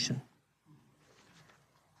from emotion.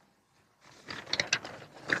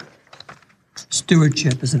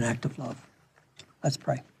 Stewardship is an act of love. Let's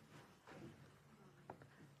pray.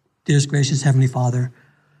 Dearest, gracious Heavenly Father,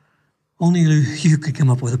 only you could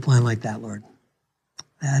come up with a plan like that, Lord.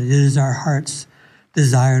 That it is our heart's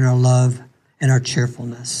desire and our love and our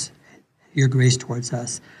cheerfulness, your grace towards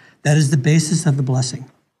us. That is the basis of the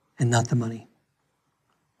blessing and not the money.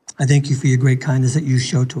 I thank you for your great kindness that you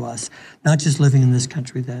show to us, not just living in this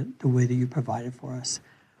country, that the way that you provided for us,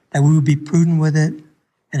 that we would be prudent with it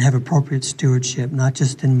and have appropriate stewardship, not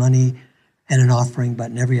just in money and an offering,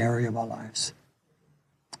 but in every area of our lives.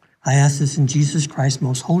 I ask this in Jesus Christ's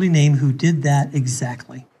most holy name, who did that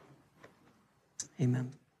exactly.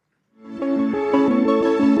 Amen.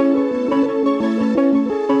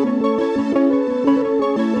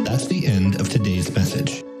 That's the end of today's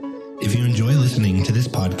message. If you enjoy listening to this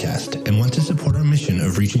podcast and want to support our mission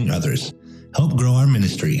of reaching others, help grow our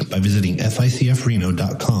ministry by visiting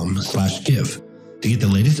ficfreno.com/give. To get the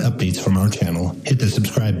latest updates from our channel, hit the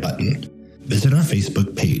subscribe button. Visit our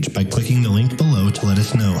Facebook page by clicking the link below to let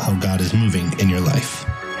us know how God is moving